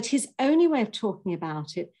 But his only way of talking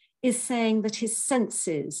about it is saying that his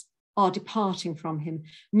senses are departing from him.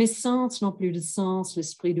 Mes sens n'ont plus de sens,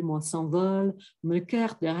 l'esprit de moi s'envole, mon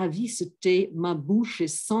cœur de ravi se tait, ma bouche est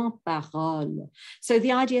sans parole. So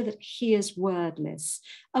the idea that he is wordless.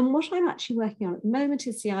 And what I'm actually working on at the moment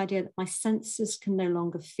is the idea that my senses can no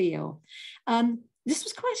longer feel. This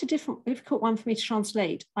was quite a difficult one for me to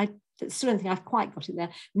translate. I still don't think I've quite got it there.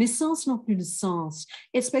 Mes sens n'ont plus de sens.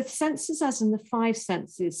 It's both senses as in the five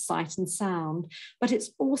senses, sight and sound, but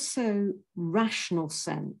it's also rational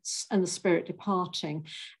sense and the spirit departing.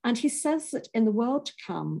 And he says that in the world to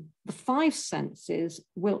come, the five senses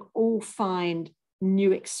will all find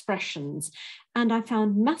new expressions. And I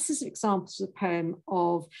found masses of examples of the poem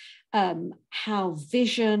of how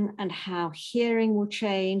vision and how hearing will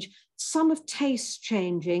change, some of taste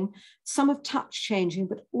changing, some of touch changing,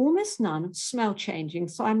 but almost none of smell changing.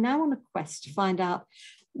 So I'm now on a quest to find out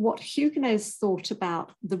what Huguenots thought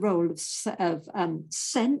about the role of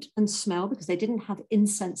scent and smell, because they didn't have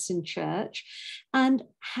incense in church, and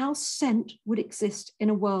how scent would exist in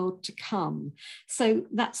a world to come. So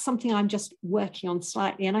that's something I'm just working on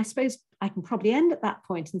slightly. And I suppose I can probably end at that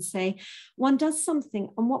point and say one does something,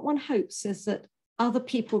 and what one hopes is that other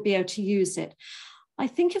people will be able to use it. I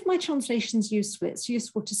think if my translation's useful, it's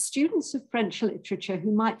useful to students of French literature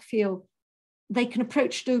who might feel they can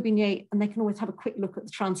approach Daubigny and they can always have a quick look at the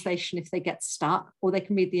translation if they get stuck, or they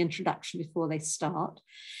can read the introduction before they start.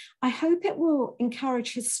 I hope it will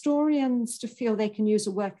encourage historians to feel they can use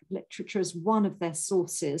a work of literature as one of their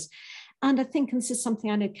sources. And I think, and this is something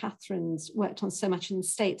I know Catherine's worked on so much in the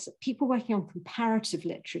States, that people working on comparative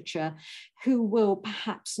literature who will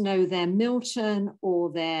perhaps know their Milton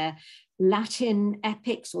or their Latin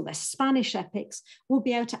epics or their Spanish epics will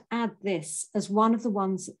be able to add this as one of the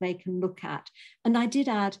ones that they can look at. And I did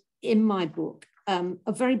add in my book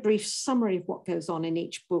a very brief summary of what goes on in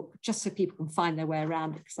each book, just so people can find their way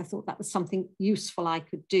around it, because I thought that was something useful I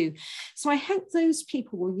could do. So I hope those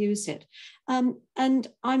people will use it. And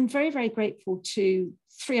I'm very, very grateful to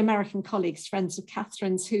 3 American colleagues, friends of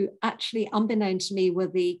Catherine's, who actually, unbeknown to me, were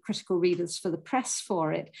the critical readers for the press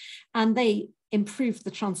for it. And they improved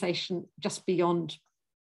the translation just beyond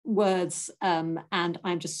words, and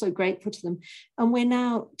I'm just so grateful to them. And we're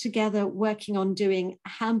now together working on doing a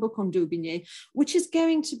handbook on Daubigny, which is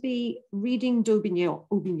going to be reading Daubigny, or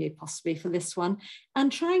Aubigny possibly for this one,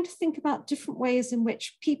 and trying to think about different ways in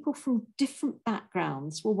which people from different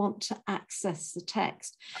backgrounds will want to access the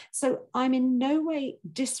text. So I'm in no way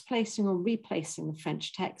displacing or replacing the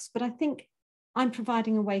French text, but I think I'm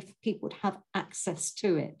providing a way for people to have access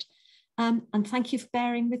to it. And thank you for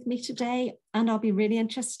bearing with me today, and I'll be really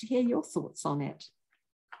interested to hear your thoughts on it.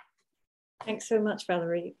 Thanks so much,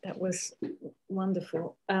 Valerie. That was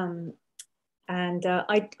wonderful. I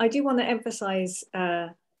do want to emphasize,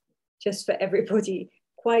 just for everybody,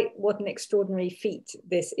 quite what an extraordinary feat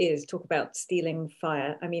this is. Talk about stealing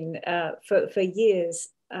fire. I mean, for years,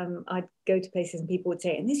 I'd go to places and people would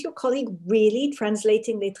say, and is your colleague really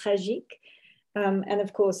translating les Tragiques? And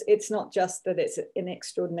of course, it's not just that it's an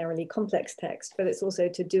extraordinarily complex text, but it's also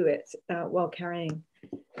to do it while carrying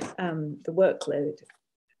the workload.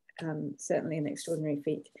 Certainly an extraordinary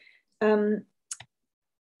feat. Are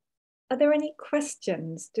there any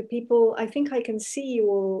questions? Do people, I think I can see you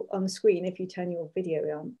all on screen if you turn your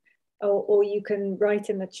video or you can write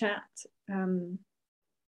in the chat.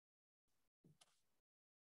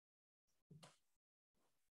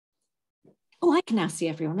 Oh, I can now see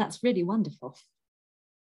everyone. That's really wonderful.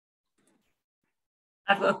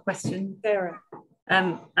 I've got a question. Sarah.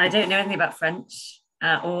 I don't know anything about French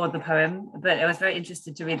or the poem, but I was very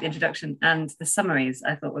interested to read the introduction, and the summaries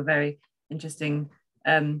I thought were very interesting.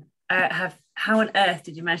 How on earth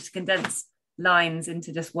did you manage to condense lines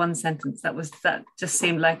into just one sentence? That just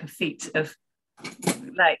seemed like a feat of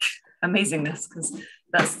like amazingness, because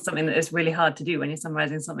that's something that is really hard to do when you're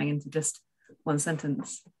summarizing something into just one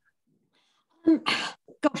sentence.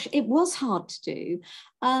 Gosh, it was hard to do.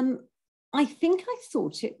 I think I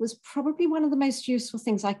thought it was probably one of the most useful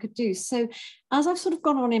things I could do. So as I've sort of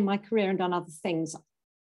gone on in my career and done other things,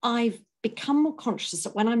 I've become more conscious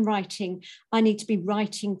that when I'm writing, I need to be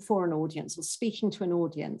writing for an audience or speaking to an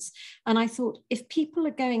audience. And I thought, if people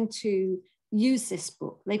are going to use this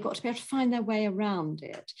book, they've got to be able to find their way around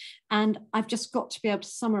it. And I've just got to be able to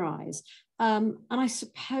summarize. And I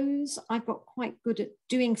suppose I've got quite good at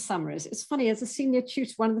doing summaries. It's funny, as a senior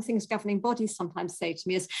tutor, one of the things governing bodies sometimes say to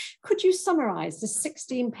me is, could you summarize this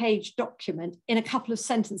 16-page document in a couple of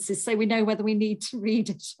sentences so we know whether we need to read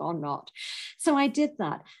it or not? So I did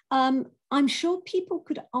that. I'm sure people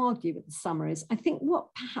could argue with the summaries. I think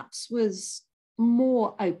what perhaps was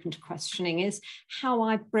more open to questioning is how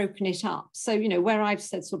I've broken it up. So, you know, where I've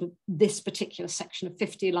said sort of this particular section of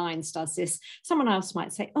 50 lines does this, someone else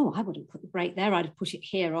might say, oh, I wouldn't put the break there, I'd have put it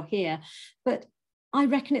here or here. But I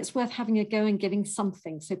reckon it's worth having a go and giving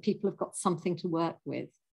something so people have got something to work with.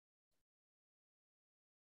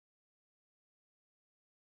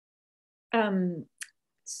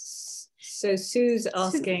 So Sue's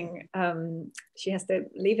asking, she has to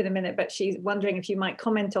leave in a minute, but she's wondering if you might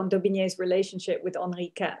comment on Daubigny's relationship with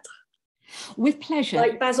Henri IV. With pleasure.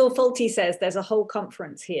 Like Basil Fawlty says, there's a whole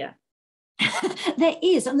conference here. There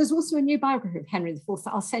is, and there's also a new biography of Henry IV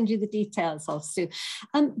that I'll send you the details of, Sue.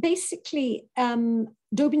 Basically,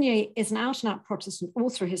 Daubigny is an out-and-out Protestant all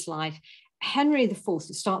through his life. Henry IV, who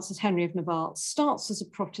starts as Henry of Navarre, starts as a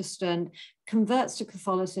Protestant, converts to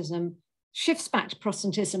Catholicism, shifts back to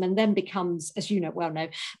Protestantism, and then becomes, as you well know,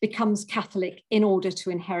 becomes Catholic in order to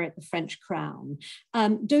inherit the French crown.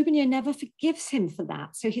 Daubigny never forgives him for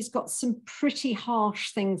that. So he's got some pretty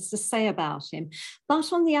harsh things to say about him.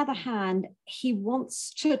 But on the other hand, he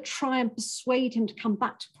wants to try and persuade him to come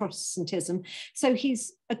back to Protestantism. So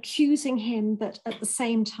he's accusing him, but at the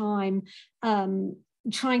same time,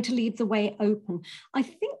 trying to leave the way open. I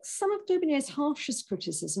think some of Daubigny's harshest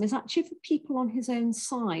criticism is actually for people on his own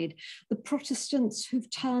side, the Protestants who've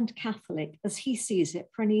turned Catholic, as he sees it,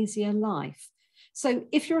 for an easier life. So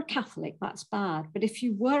if you're a Catholic, that's bad. But if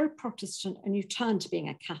you were a Protestant and you turned to being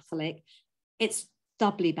a Catholic, it's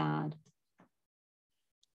doubly bad.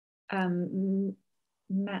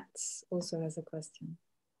 Matt also has a question.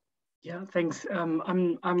 Yeah, thanks. I'm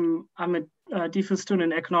a DPhil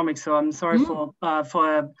student in economics, so I'm sorry for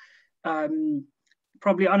a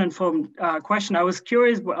probably uninformed question. I was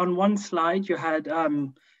curious, on one slide you had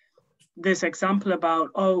this example about,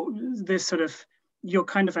 this sort of, you're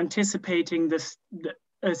kind of anticipating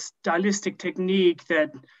a stylistic technique that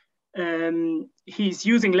he's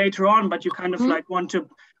using later on, but you kind of like want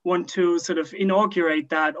to sort of inaugurate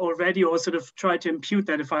that already, or sort of try to impute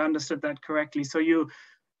that, if I understood that correctly. So you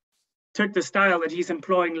took the style that he's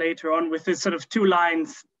employing later on with this sort of two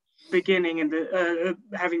lines beginning and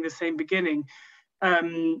having the same beginning,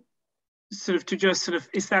 sort of to just sort of,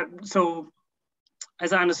 is that, so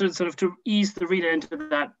as I understood, sort of to ease the reader into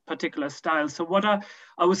that particular style. So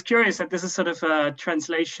I was curious that this is sort of a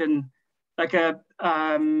translation, like a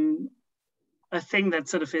thing that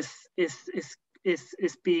sort of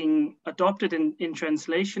is being adopted in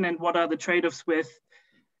translation, and what are the trade-offs with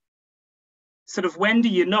sort of, when do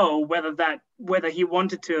you know whether he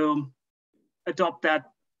wanted to adopt that,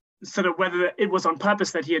 sort of whether it was on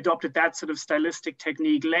purpose that he adopted that sort of stylistic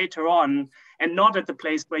technique later on and not at the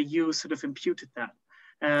place where you sort of imputed that?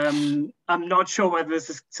 I'm not sure whether this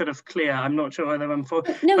is sort of clear. I'm not sure whether I'm for.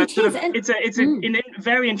 No, but sort of, it's a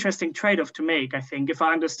very interesting trade-off to make, I think, if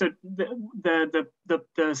I understood the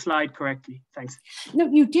slide correctly. Thanks. No,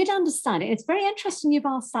 you did understand it. It's very interesting you've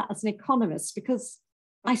asked that as an economist, because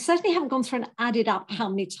I certainly haven't gone through and added up how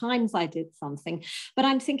many times I did something, but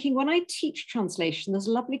I'm thinking when I teach translation, there's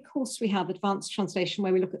a lovely course we have, Advanced Translation,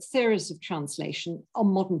 where we look at theories of translation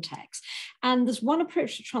on modern texts. And there's one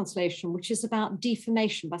approach to translation, which is about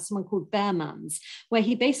deformation by someone called Behrmans, where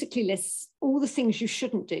he basically lists all the things you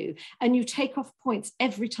shouldn't do, and you take off points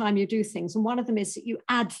every time you do things. And one of them is that you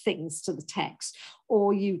add things to the text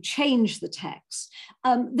or you change the text.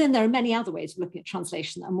 Then there are many other ways of looking at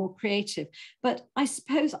translation that are more creative. But I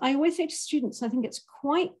suppose I always say to students, I think it's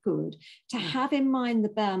quite good to have in mind the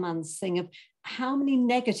Berman's thing of how many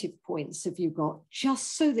negative points have you got,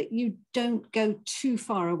 just so that you don't go too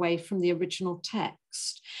far away from the original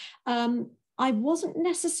text. I wasn't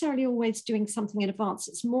necessarily always doing something in advance.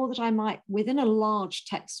 It's more that I might, within a large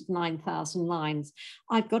text of 9,000 lines,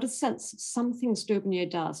 I've got a sense of some things D'Aubigne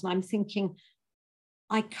does. And I'm thinking,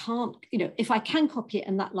 I can't, if I can copy it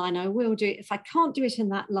in that line, I will do it. If I can't do it in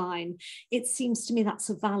that line, it seems to me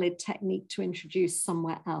that's a valid technique to introduce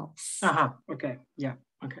somewhere else. Okay. Yeah.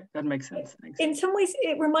 Okay. That makes sense. Thanks. In some ways,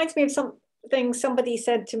 it reminds me of something somebody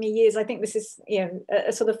said to me years. I think this is,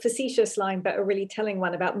 a sort of facetious line, but a really telling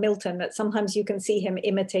one about Milton, that sometimes you can see him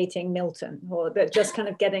imitating Milton, or that just kind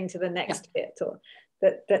of getting to the next bit, or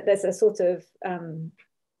that there's a sort of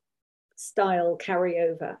style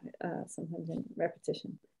carryover, sometimes in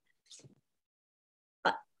repetition.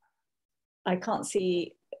 I can't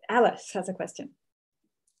see. Alice has a question.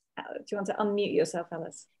 Do you want to unmute yourself,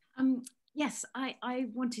 Alice? Yes, I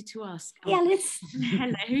wanted to ask. Alice.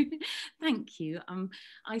 Hello, thank you.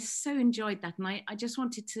 I so enjoyed that, and I just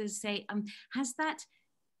wanted to say, has that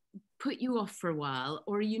put you off for a while,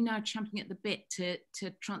 or are you now champing at the bit to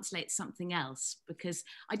translate something else? Because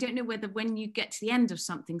I don't know whether when you get to the end of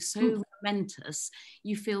something so momentous,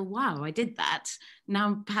 you feel, wow, I did that.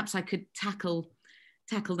 Now perhaps I could tackle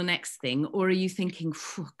the next thing, or are you thinking,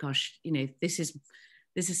 oh, gosh,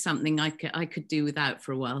 this is something I could do without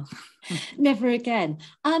for a while? Never again.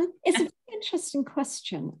 It's a very interesting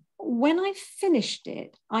question. When I finished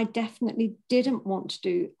it, I definitely didn't want to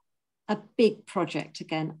do a big project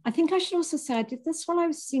again. I think I should also say I did this while I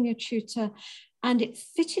was senior tutor, and it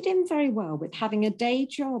fitted in very well with having a day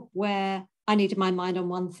job where I needed my mind on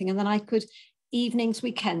one thing, and then I could, evenings,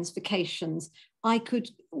 weekends, vacations, I could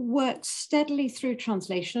work steadily through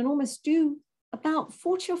translation and almost do about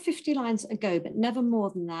 40 or 50 lines a go, but never more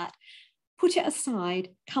than that. Put it aside,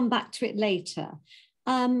 come back to it later.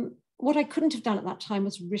 What I couldn't have done at that time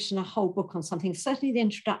was written a whole book on something. Certainly the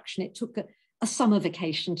introduction, it took a summer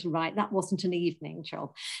vacation to write. That wasn't an evening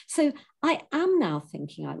job. So I am now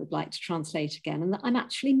thinking I would like to translate again, and that I'm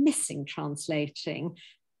actually missing translating.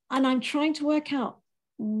 And I'm trying to work out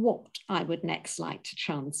what I would next like to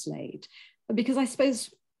translate, because I suppose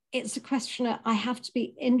it's a question of, I have to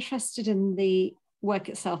be interested in the work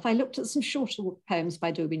itself. I looked at some shorter poems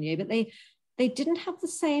by D'Aubigne, but they didn't have the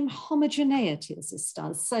same homogeneity as this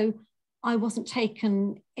does. So I wasn't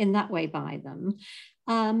taken in that way by them.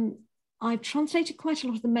 I've translated quite a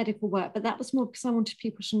lot of the medical work, but that was more because I wanted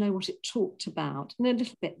people to know what it talked about and a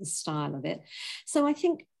little bit the style of it. So I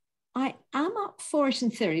think I am up for it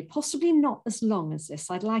in theory, possibly not as long as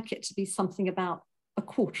this. I'd like it to be something about a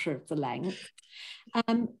quarter of the length.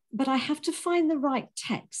 But I have to find the right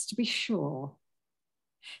text to be sure.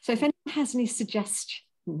 So if anyone has any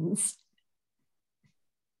suggestions.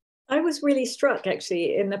 I was really struck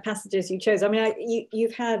actually in the passages you chose. I mean,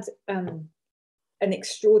 you've had an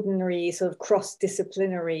extraordinary sort of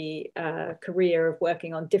cross-disciplinary career of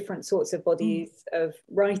working on different sorts of bodies of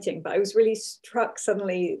writing, but I was really struck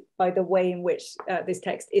suddenly by the way in which this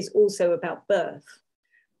text is also about birth.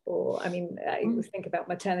 Or, I mean, I think about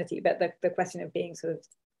maternity, but the question of being sort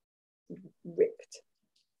of ripped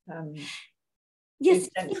is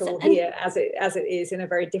central here, as it is in a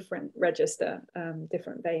very different register,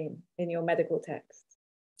 different vein in your medical text.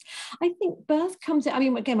 I think birth comes in, I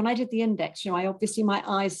mean, again, when I did the index, I obviously my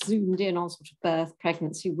eyes zoomed in on sort of birth,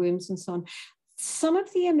 pregnancy, wombs and so on. Some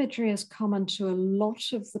of the imagery is common to a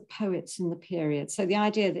lot of the poets in the period. So the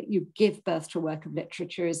idea that you give birth to a work of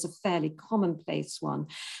literature is a fairly commonplace one.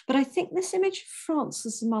 But I think this image of France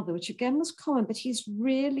as a mother, which again was common, but he's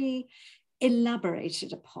really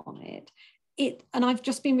elaborated upon it. And I've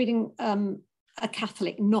just been reading a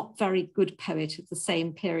Catholic, not very good poet of the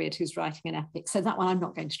same period who's writing an epic. So that one I'm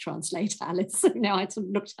not going to translate, Alice. So no, I sort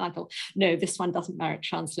of looked and I thought, no, this one doesn't merit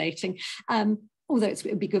translating. Although it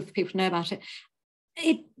would be good for people to know about it.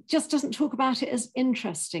 It just doesn't talk about it as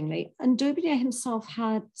interestingly. And D'Aubigne himself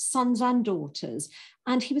had sons and daughters,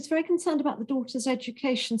 and he was very concerned about the daughter's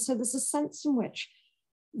education. So there's a sense in which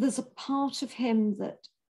there's a part of him that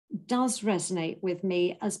does resonate with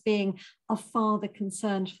me as being a father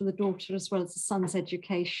concerned for the daughter as well as the son's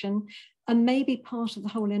education. And maybe part of the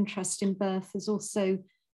whole interest in birth is also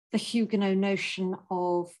the Huguenot notion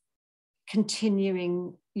of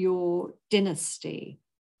continuing your dynasty.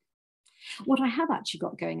 What I have actually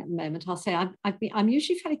got going at the moment, I'll say I'm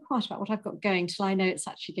usually fairly quiet about what I've got going till I know it's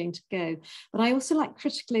actually going to go. But I also like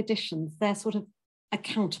critical editions. They're sort of a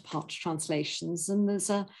counterpart to translations. And there's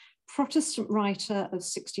a Protestant writer of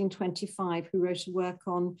 1625 who wrote a work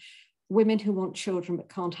on women who want children but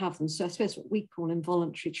can't have them. So I suppose what we call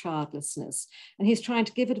involuntary childlessness. And he's trying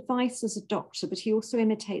to give advice as a doctor, but he also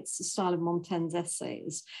imitates the style of Montaigne's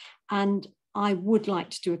essays. And I would like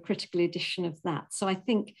to do a critical edition of that. So I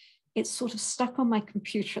think it's sort of stuck on my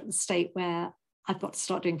computer at the state where I've got to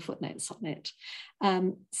start doing footnotes on it.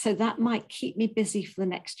 So that might keep me busy for the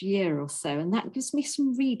next year or so. And that gives me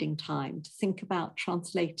some reading time to think about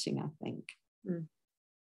translating, I think. Mm.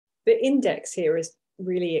 The index here is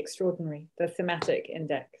really extraordinary, the thematic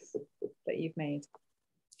index that you've made.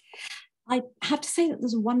 I have to say that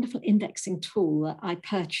there's a wonderful indexing tool that I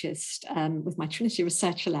purchased with my Trinity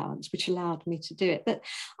research allowance, which allowed me to do it. But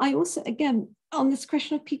I also, again, on this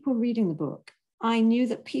question of people reading the book, I knew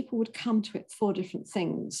that people would come to it for different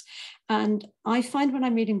things. And I find when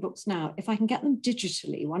I'm reading books now, if I can get them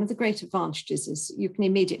digitally, one of the great advantages is you can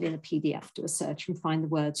immediately in a PDF do a search and find the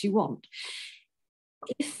words you want.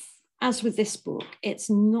 If, as with this book, it's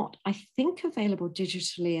not, I think, available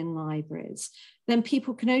digitally in libraries, then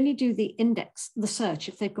people can only do the index, the search,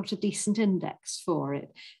 if they've got a decent index for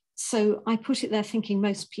it. So I put it there thinking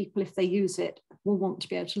most people, if they use it, will want to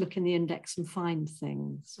be able to look in the index and find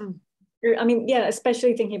things. Mm. I mean, yeah,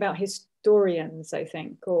 especially thinking about historians, I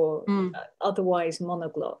think, or otherwise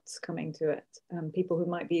monoglots coming to it, people who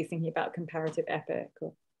might be thinking about comparative epic.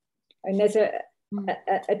 And there's a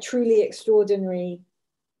truly extraordinary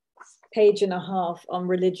page and a half on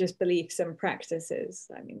religious beliefs and practices.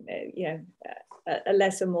 I mean, a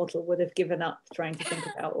lesser mortal would have given up trying to think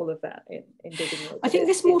about all of that in digging. I think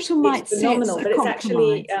this mortal might say phenomenal, it's but it's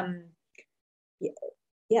actually,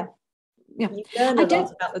 yeah. You learn a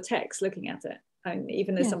lot about the text looking at it,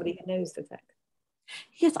 even as somebody who knows the text.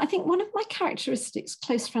 Yes, I think one of my characteristics,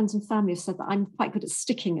 close friends and family have said that I'm quite good at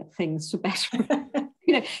sticking at things for better.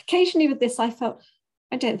 Occasionally with this, I felt,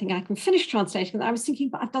 I don't think I can finish translating. And I was thinking,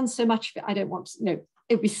 but I've done so much of it, I don't want to,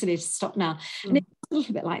 it'd be silly to stop now. And it's a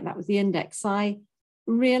little bit like that with the index. I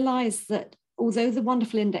realized that although the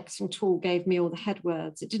wonderful indexing tool gave me all the head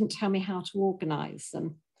words, it didn't tell me how to organize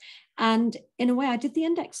them. And in a way, I did the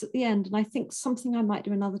index at the end. And I think something I might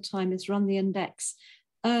do another time is run the index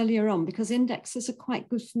earlier on, because indexes are quite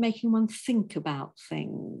good for making one think about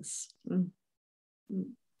things.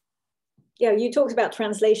 Yeah, you talked about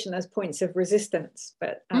translation as points of resistance,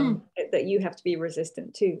 but that you have to be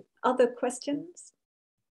resistant too. Other questions?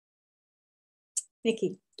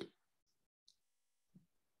 Nikki.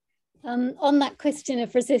 On that question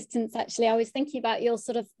of resistance, actually, I was thinking about your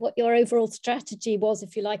sort of what your overall strategy was,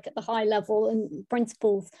 if you like, at the high level and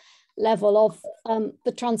principles level of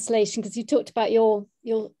the translation, because you talked about your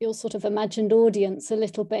sort of imagined audience a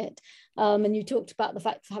little bit, and you talked about the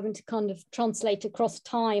fact of having to kind of translate across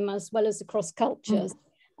time as well as across cultures.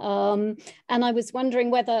 And I was wondering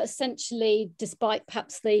whether essentially, despite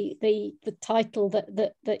perhaps the title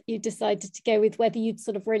that you decided to go with, whether you'd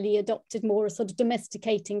sort of really adopted more a sort of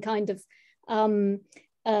domesticating kind of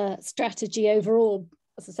strategy overall,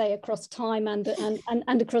 as I say, across time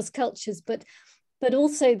and across cultures, but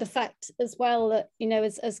also the fact as well that,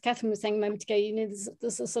 as Catherine was saying a moment ago,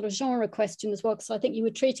 there's a sort of genre question as well, because I think you were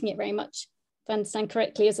treating it very much, if I understand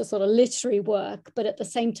correctly, as a sort of literary work, but at the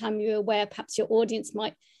same time you're aware perhaps your audience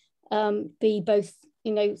might be both,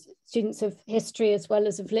 students of history as well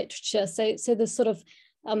as of literature. So there's sort of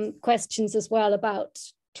questions as well about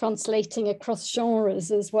translating across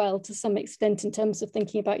genres as well to some extent in terms of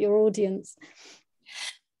thinking about your audience.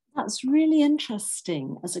 That's really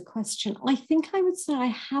interesting as a question. I think I would say I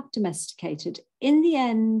have domesticated. In the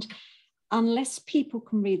end, unless people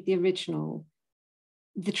can read the original,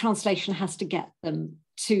 the translation has to get them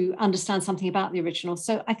to understand something about the original.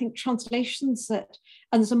 So I think translations and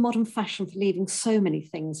there's a modern fashion for leaving so many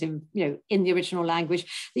things in the original language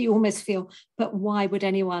that you almost feel, but why would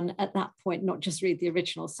anyone at that point not just read the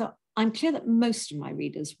original? So I'm clear that most of my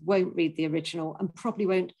readers won't read the original and probably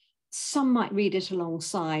won't. Some might read it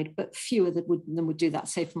alongside, but fewer than would do that,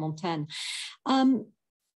 say, for Montaigne.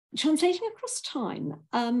 Translating across time,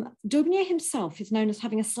 D'Aubigné himself is known as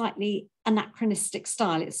having a slightly anachronistic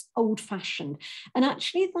style. It's old-fashioned. And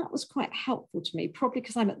actually, that was quite helpful to me, probably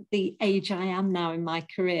because I'm at the age I am now in my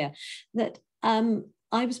career, that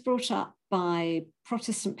I was brought up by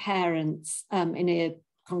Protestant parents in a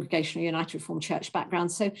Congregational United Reformed Church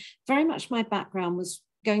background. So very much my background was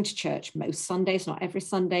going to church most Sundays, not every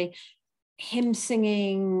Sunday, hymn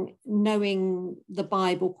singing, knowing the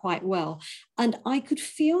Bible quite well. And I could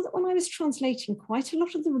feel that when I was translating quite a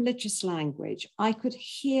lot of the religious language, I could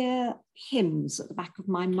hear hymns at the back of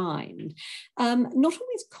my mind, not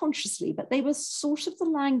always consciously, but they were sort of the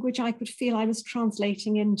language I could feel I was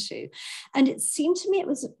translating into. And it seemed to me it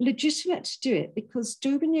was legitimate to do it because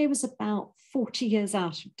Daubigny was about 40 years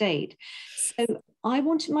out of date. So I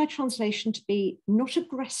wanted my translation to be not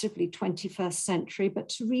aggressively 21st century, but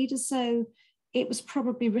to read as though it was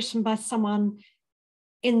probably written by someone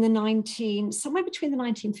in the somewhere between the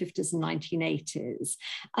 1950s and 1980s.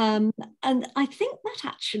 And I think that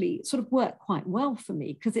actually sort of worked quite well for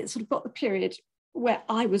me because it sort of got the period where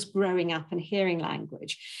I was growing up and hearing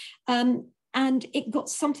language. And it got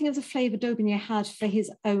something of the flavor Daubigny had for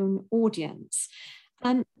his own audience.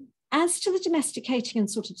 As to the domesticating and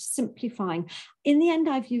sort of simplifying, in the end,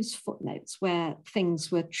 I've used footnotes where things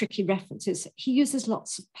were tricky references. He uses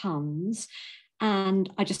lots of puns, and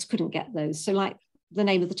I just couldn't get those. So like the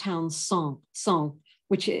name of the town, Sens,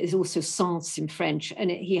 which is also sens in French, and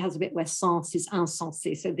he has a bit where sens is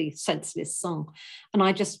insensé, so the senseless sens. And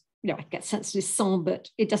I just, I get senseless sens, but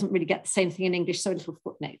it doesn't really get the same thing in English, so a little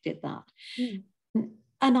footnote did that. Mm.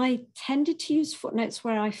 And I tended to use footnotes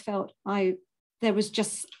where I felt there was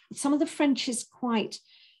just, some of the French is quite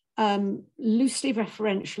loosely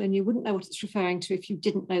referential and you wouldn't know what it's referring to if you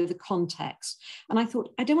didn't know the context. And I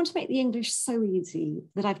thought, I don't want to make the English so easy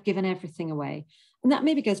that I've given everything away. And that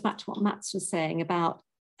maybe goes back to what Mats was saying about,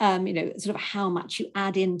 sort of how much you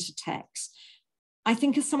add into text. I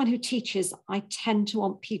think as someone who teaches, I tend to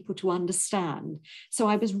want people to understand. So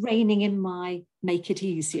I was reining in my make it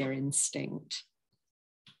easier instinct.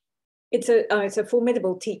 It's a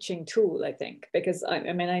formidable teaching tool, I think, because I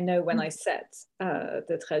know when I set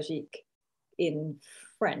the Tragiques in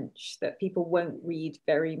French that people won't read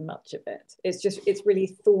very much of it. It's really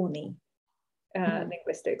thorny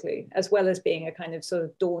linguistically, as well as being a kind of sort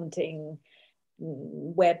of daunting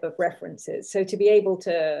web of references. So to be able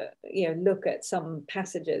to, look at some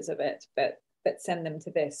passages of it, but send them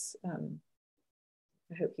to this,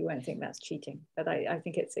 I hope you won't think that's cheating, but I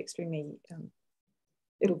think it's extremely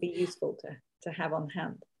it'll be useful to have on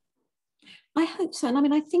hand. I hope so.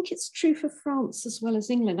 And I think it's true for France as well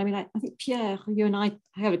as England. I think Pierre, you and I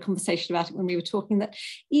had a conversation about it when we were talking, that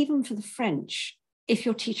even for the French, if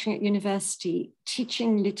you're teaching at university,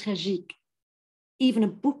 teaching Les Tragiques, even a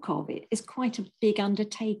book of it, is quite a big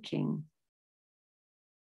undertaking.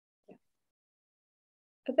 Yeah.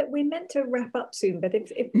 But we're meant to wrap up soon, but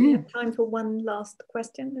if we have time for one last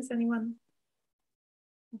question, does anyone?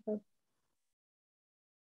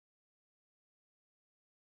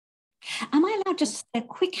 Am I allowed just to say a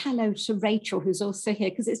quick hello to Rachel, who's also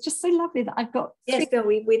here, because it's just so lovely that I've got... Yes, no,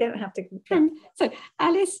 we don't have to... So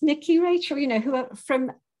Alice, Nikki, Rachel, who are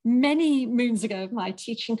from many moons ago of my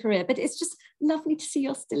teaching career, but it's just lovely to see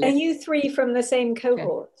you're still... Are you three from the same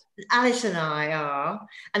cohort? Okay. Alice and I are,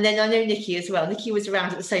 and then I know Nikki as well. Nikki was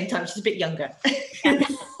around at the same time, she's a bit younger.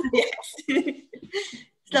 Yes.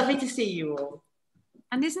 It's lovely to see you all.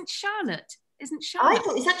 And isn't Charlotte? I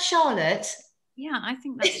thought, is that Charlotte? Yeah, I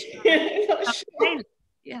think that's Charlotte.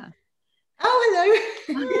 Yeah. Oh,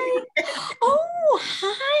 hello. Hi. Oh,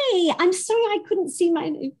 hi. I'm sorry I couldn't see my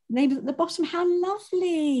name at the bottom. How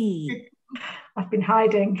lovely. I've been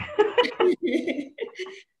hiding.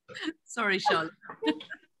 Sorry, Charlotte.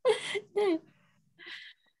 No.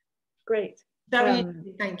 Great.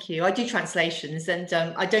 Thank you. I do translations and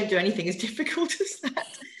I don't do anything as difficult as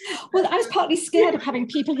that. Well, I was partly scared of having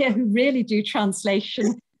people here who really do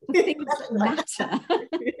translation. Things that matter.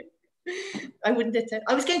 I wouldn't.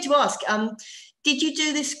 I was going to ask, did you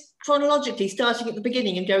do this chronologically, starting at the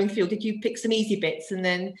beginning and going through? Did you pick some easy bits and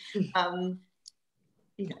then,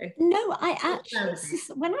 No, I actually,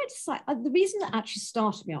 when I decided, the reason that actually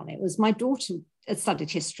started me on it was my daughter had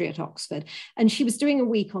studied history at Oxford, and she was doing a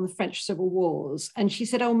week on the French Civil Wars, and she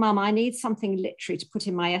said, "Oh, Mum, I need something literary to put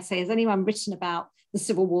in my essay. Has anyone written about the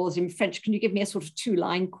Civil Wars in French? Can you give me a sort of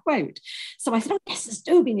 2-line quote?" So I said, "Oh, yes, it's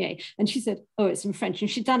Daubigny." And she said, "Oh, it's in French." And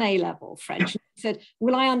she'd done A-level French. And she said,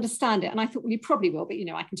 "Will I understand it?" And I thought, "Well, you probably will, but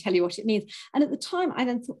I can tell you what it means." And at the time, I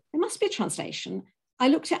then thought, there must be a translation. I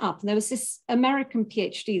looked it up, and there was this American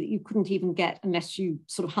PhD that you couldn't even get unless you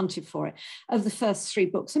sort of hunted for it, of the first 3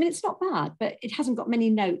 books. It's not bad, but it hasn't got many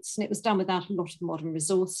notes, and it was done without a lot of modern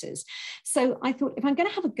resources. So I thought, if I'm going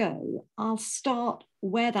to have a go, I'll start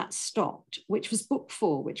where that stopped, which was book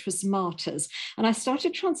 4, which was Martyrs. And I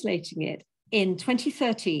started translating it in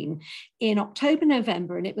 2013 in October,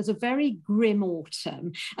 November, and it was a very grim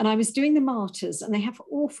autumn. And I was doing the Martyrs, and they have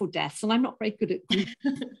awful deaths, and I'm not very good at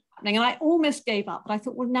happening. And I almost gave up, but I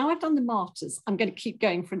thought, well, now I've done the Martyrs, I'm going to keep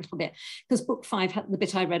going for a little bit, because book 5 had the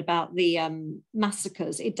bit I read about the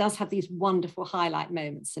massacres. It does have these wonderful highlight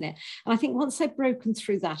moments in it. And I think once I'd broken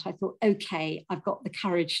through that, I thought, okay, I've got the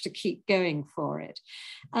courage to keep going for it.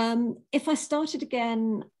 If I started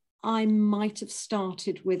again, I might have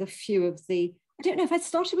started with a few of the, I don't know, if I'd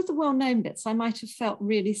started with the well-known bits, I might have felt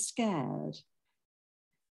really scared.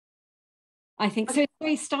 I think so.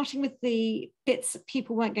 Starting with the bits that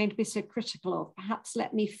people weren't going to be so critical of, perhaps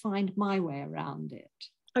let me find my way around it.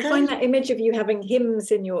 I find that image of you having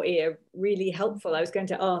hymns in your ear really helpful. I was going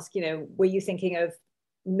to ask, you know, were you thinking of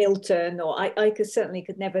Milton? Or I certainly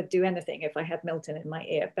could never do anything if I had Milton in my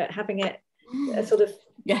ear, but having it a sort of,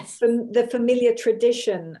 yes, from the familiar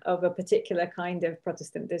tradition of a particular kind of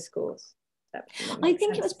Protestant discourse. I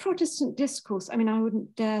think it was Protestant discourse. I mean, I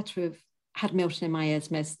wouldn't dare to have had Milton in my ears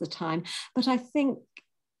most of the time, but I think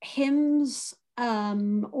hymns,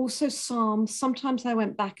 also Psalms. Sometimes I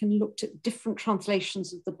went back and looked at different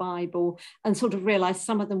translations of the Bible and sort of realized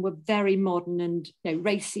some of them were very modern and, you know,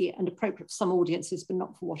 racy and appropriate for some audiences, but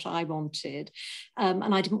not for what I wanted.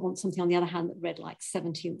 And I didn't want something, on the other hand, that read like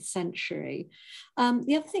 17th century.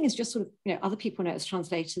 The other thing is just sort of, you know, other people know as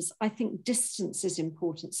translators, I think distance is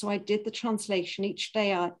important. So I did the translation each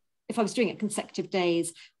day. If I was doing it consecutive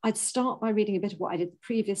days, I'd start by reading a bit of what I did the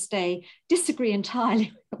previous day, disagree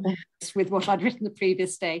entirely with what I'd written the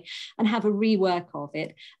previous day, and have a rework of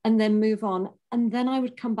it, and then move on. And then I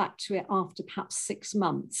would come back to it after perhaps 6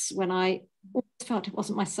 months, when I always felt it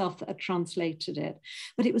wasn't myself that had translated it.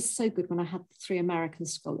 But it was so good when I had 3 American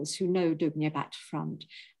scholars who know D'Aubigné back to front,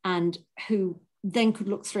 and who then could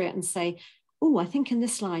look through it and say, oh, I think in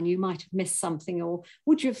this line you might have missed something, or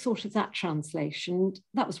would you have thought of that translation?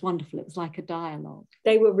 That was wonderful. It was like a dialogue.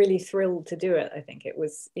 They were really thrilled to do it. I think it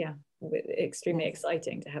was, yeah, extremely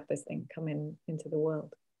exciting to have this thing come into the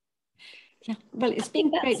world. Yeah, well, it's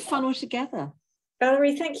been great fun altogether.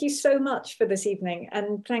 Valerie, thank you so much for this evening,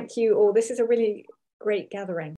 and thank you all. This is a really great gathering.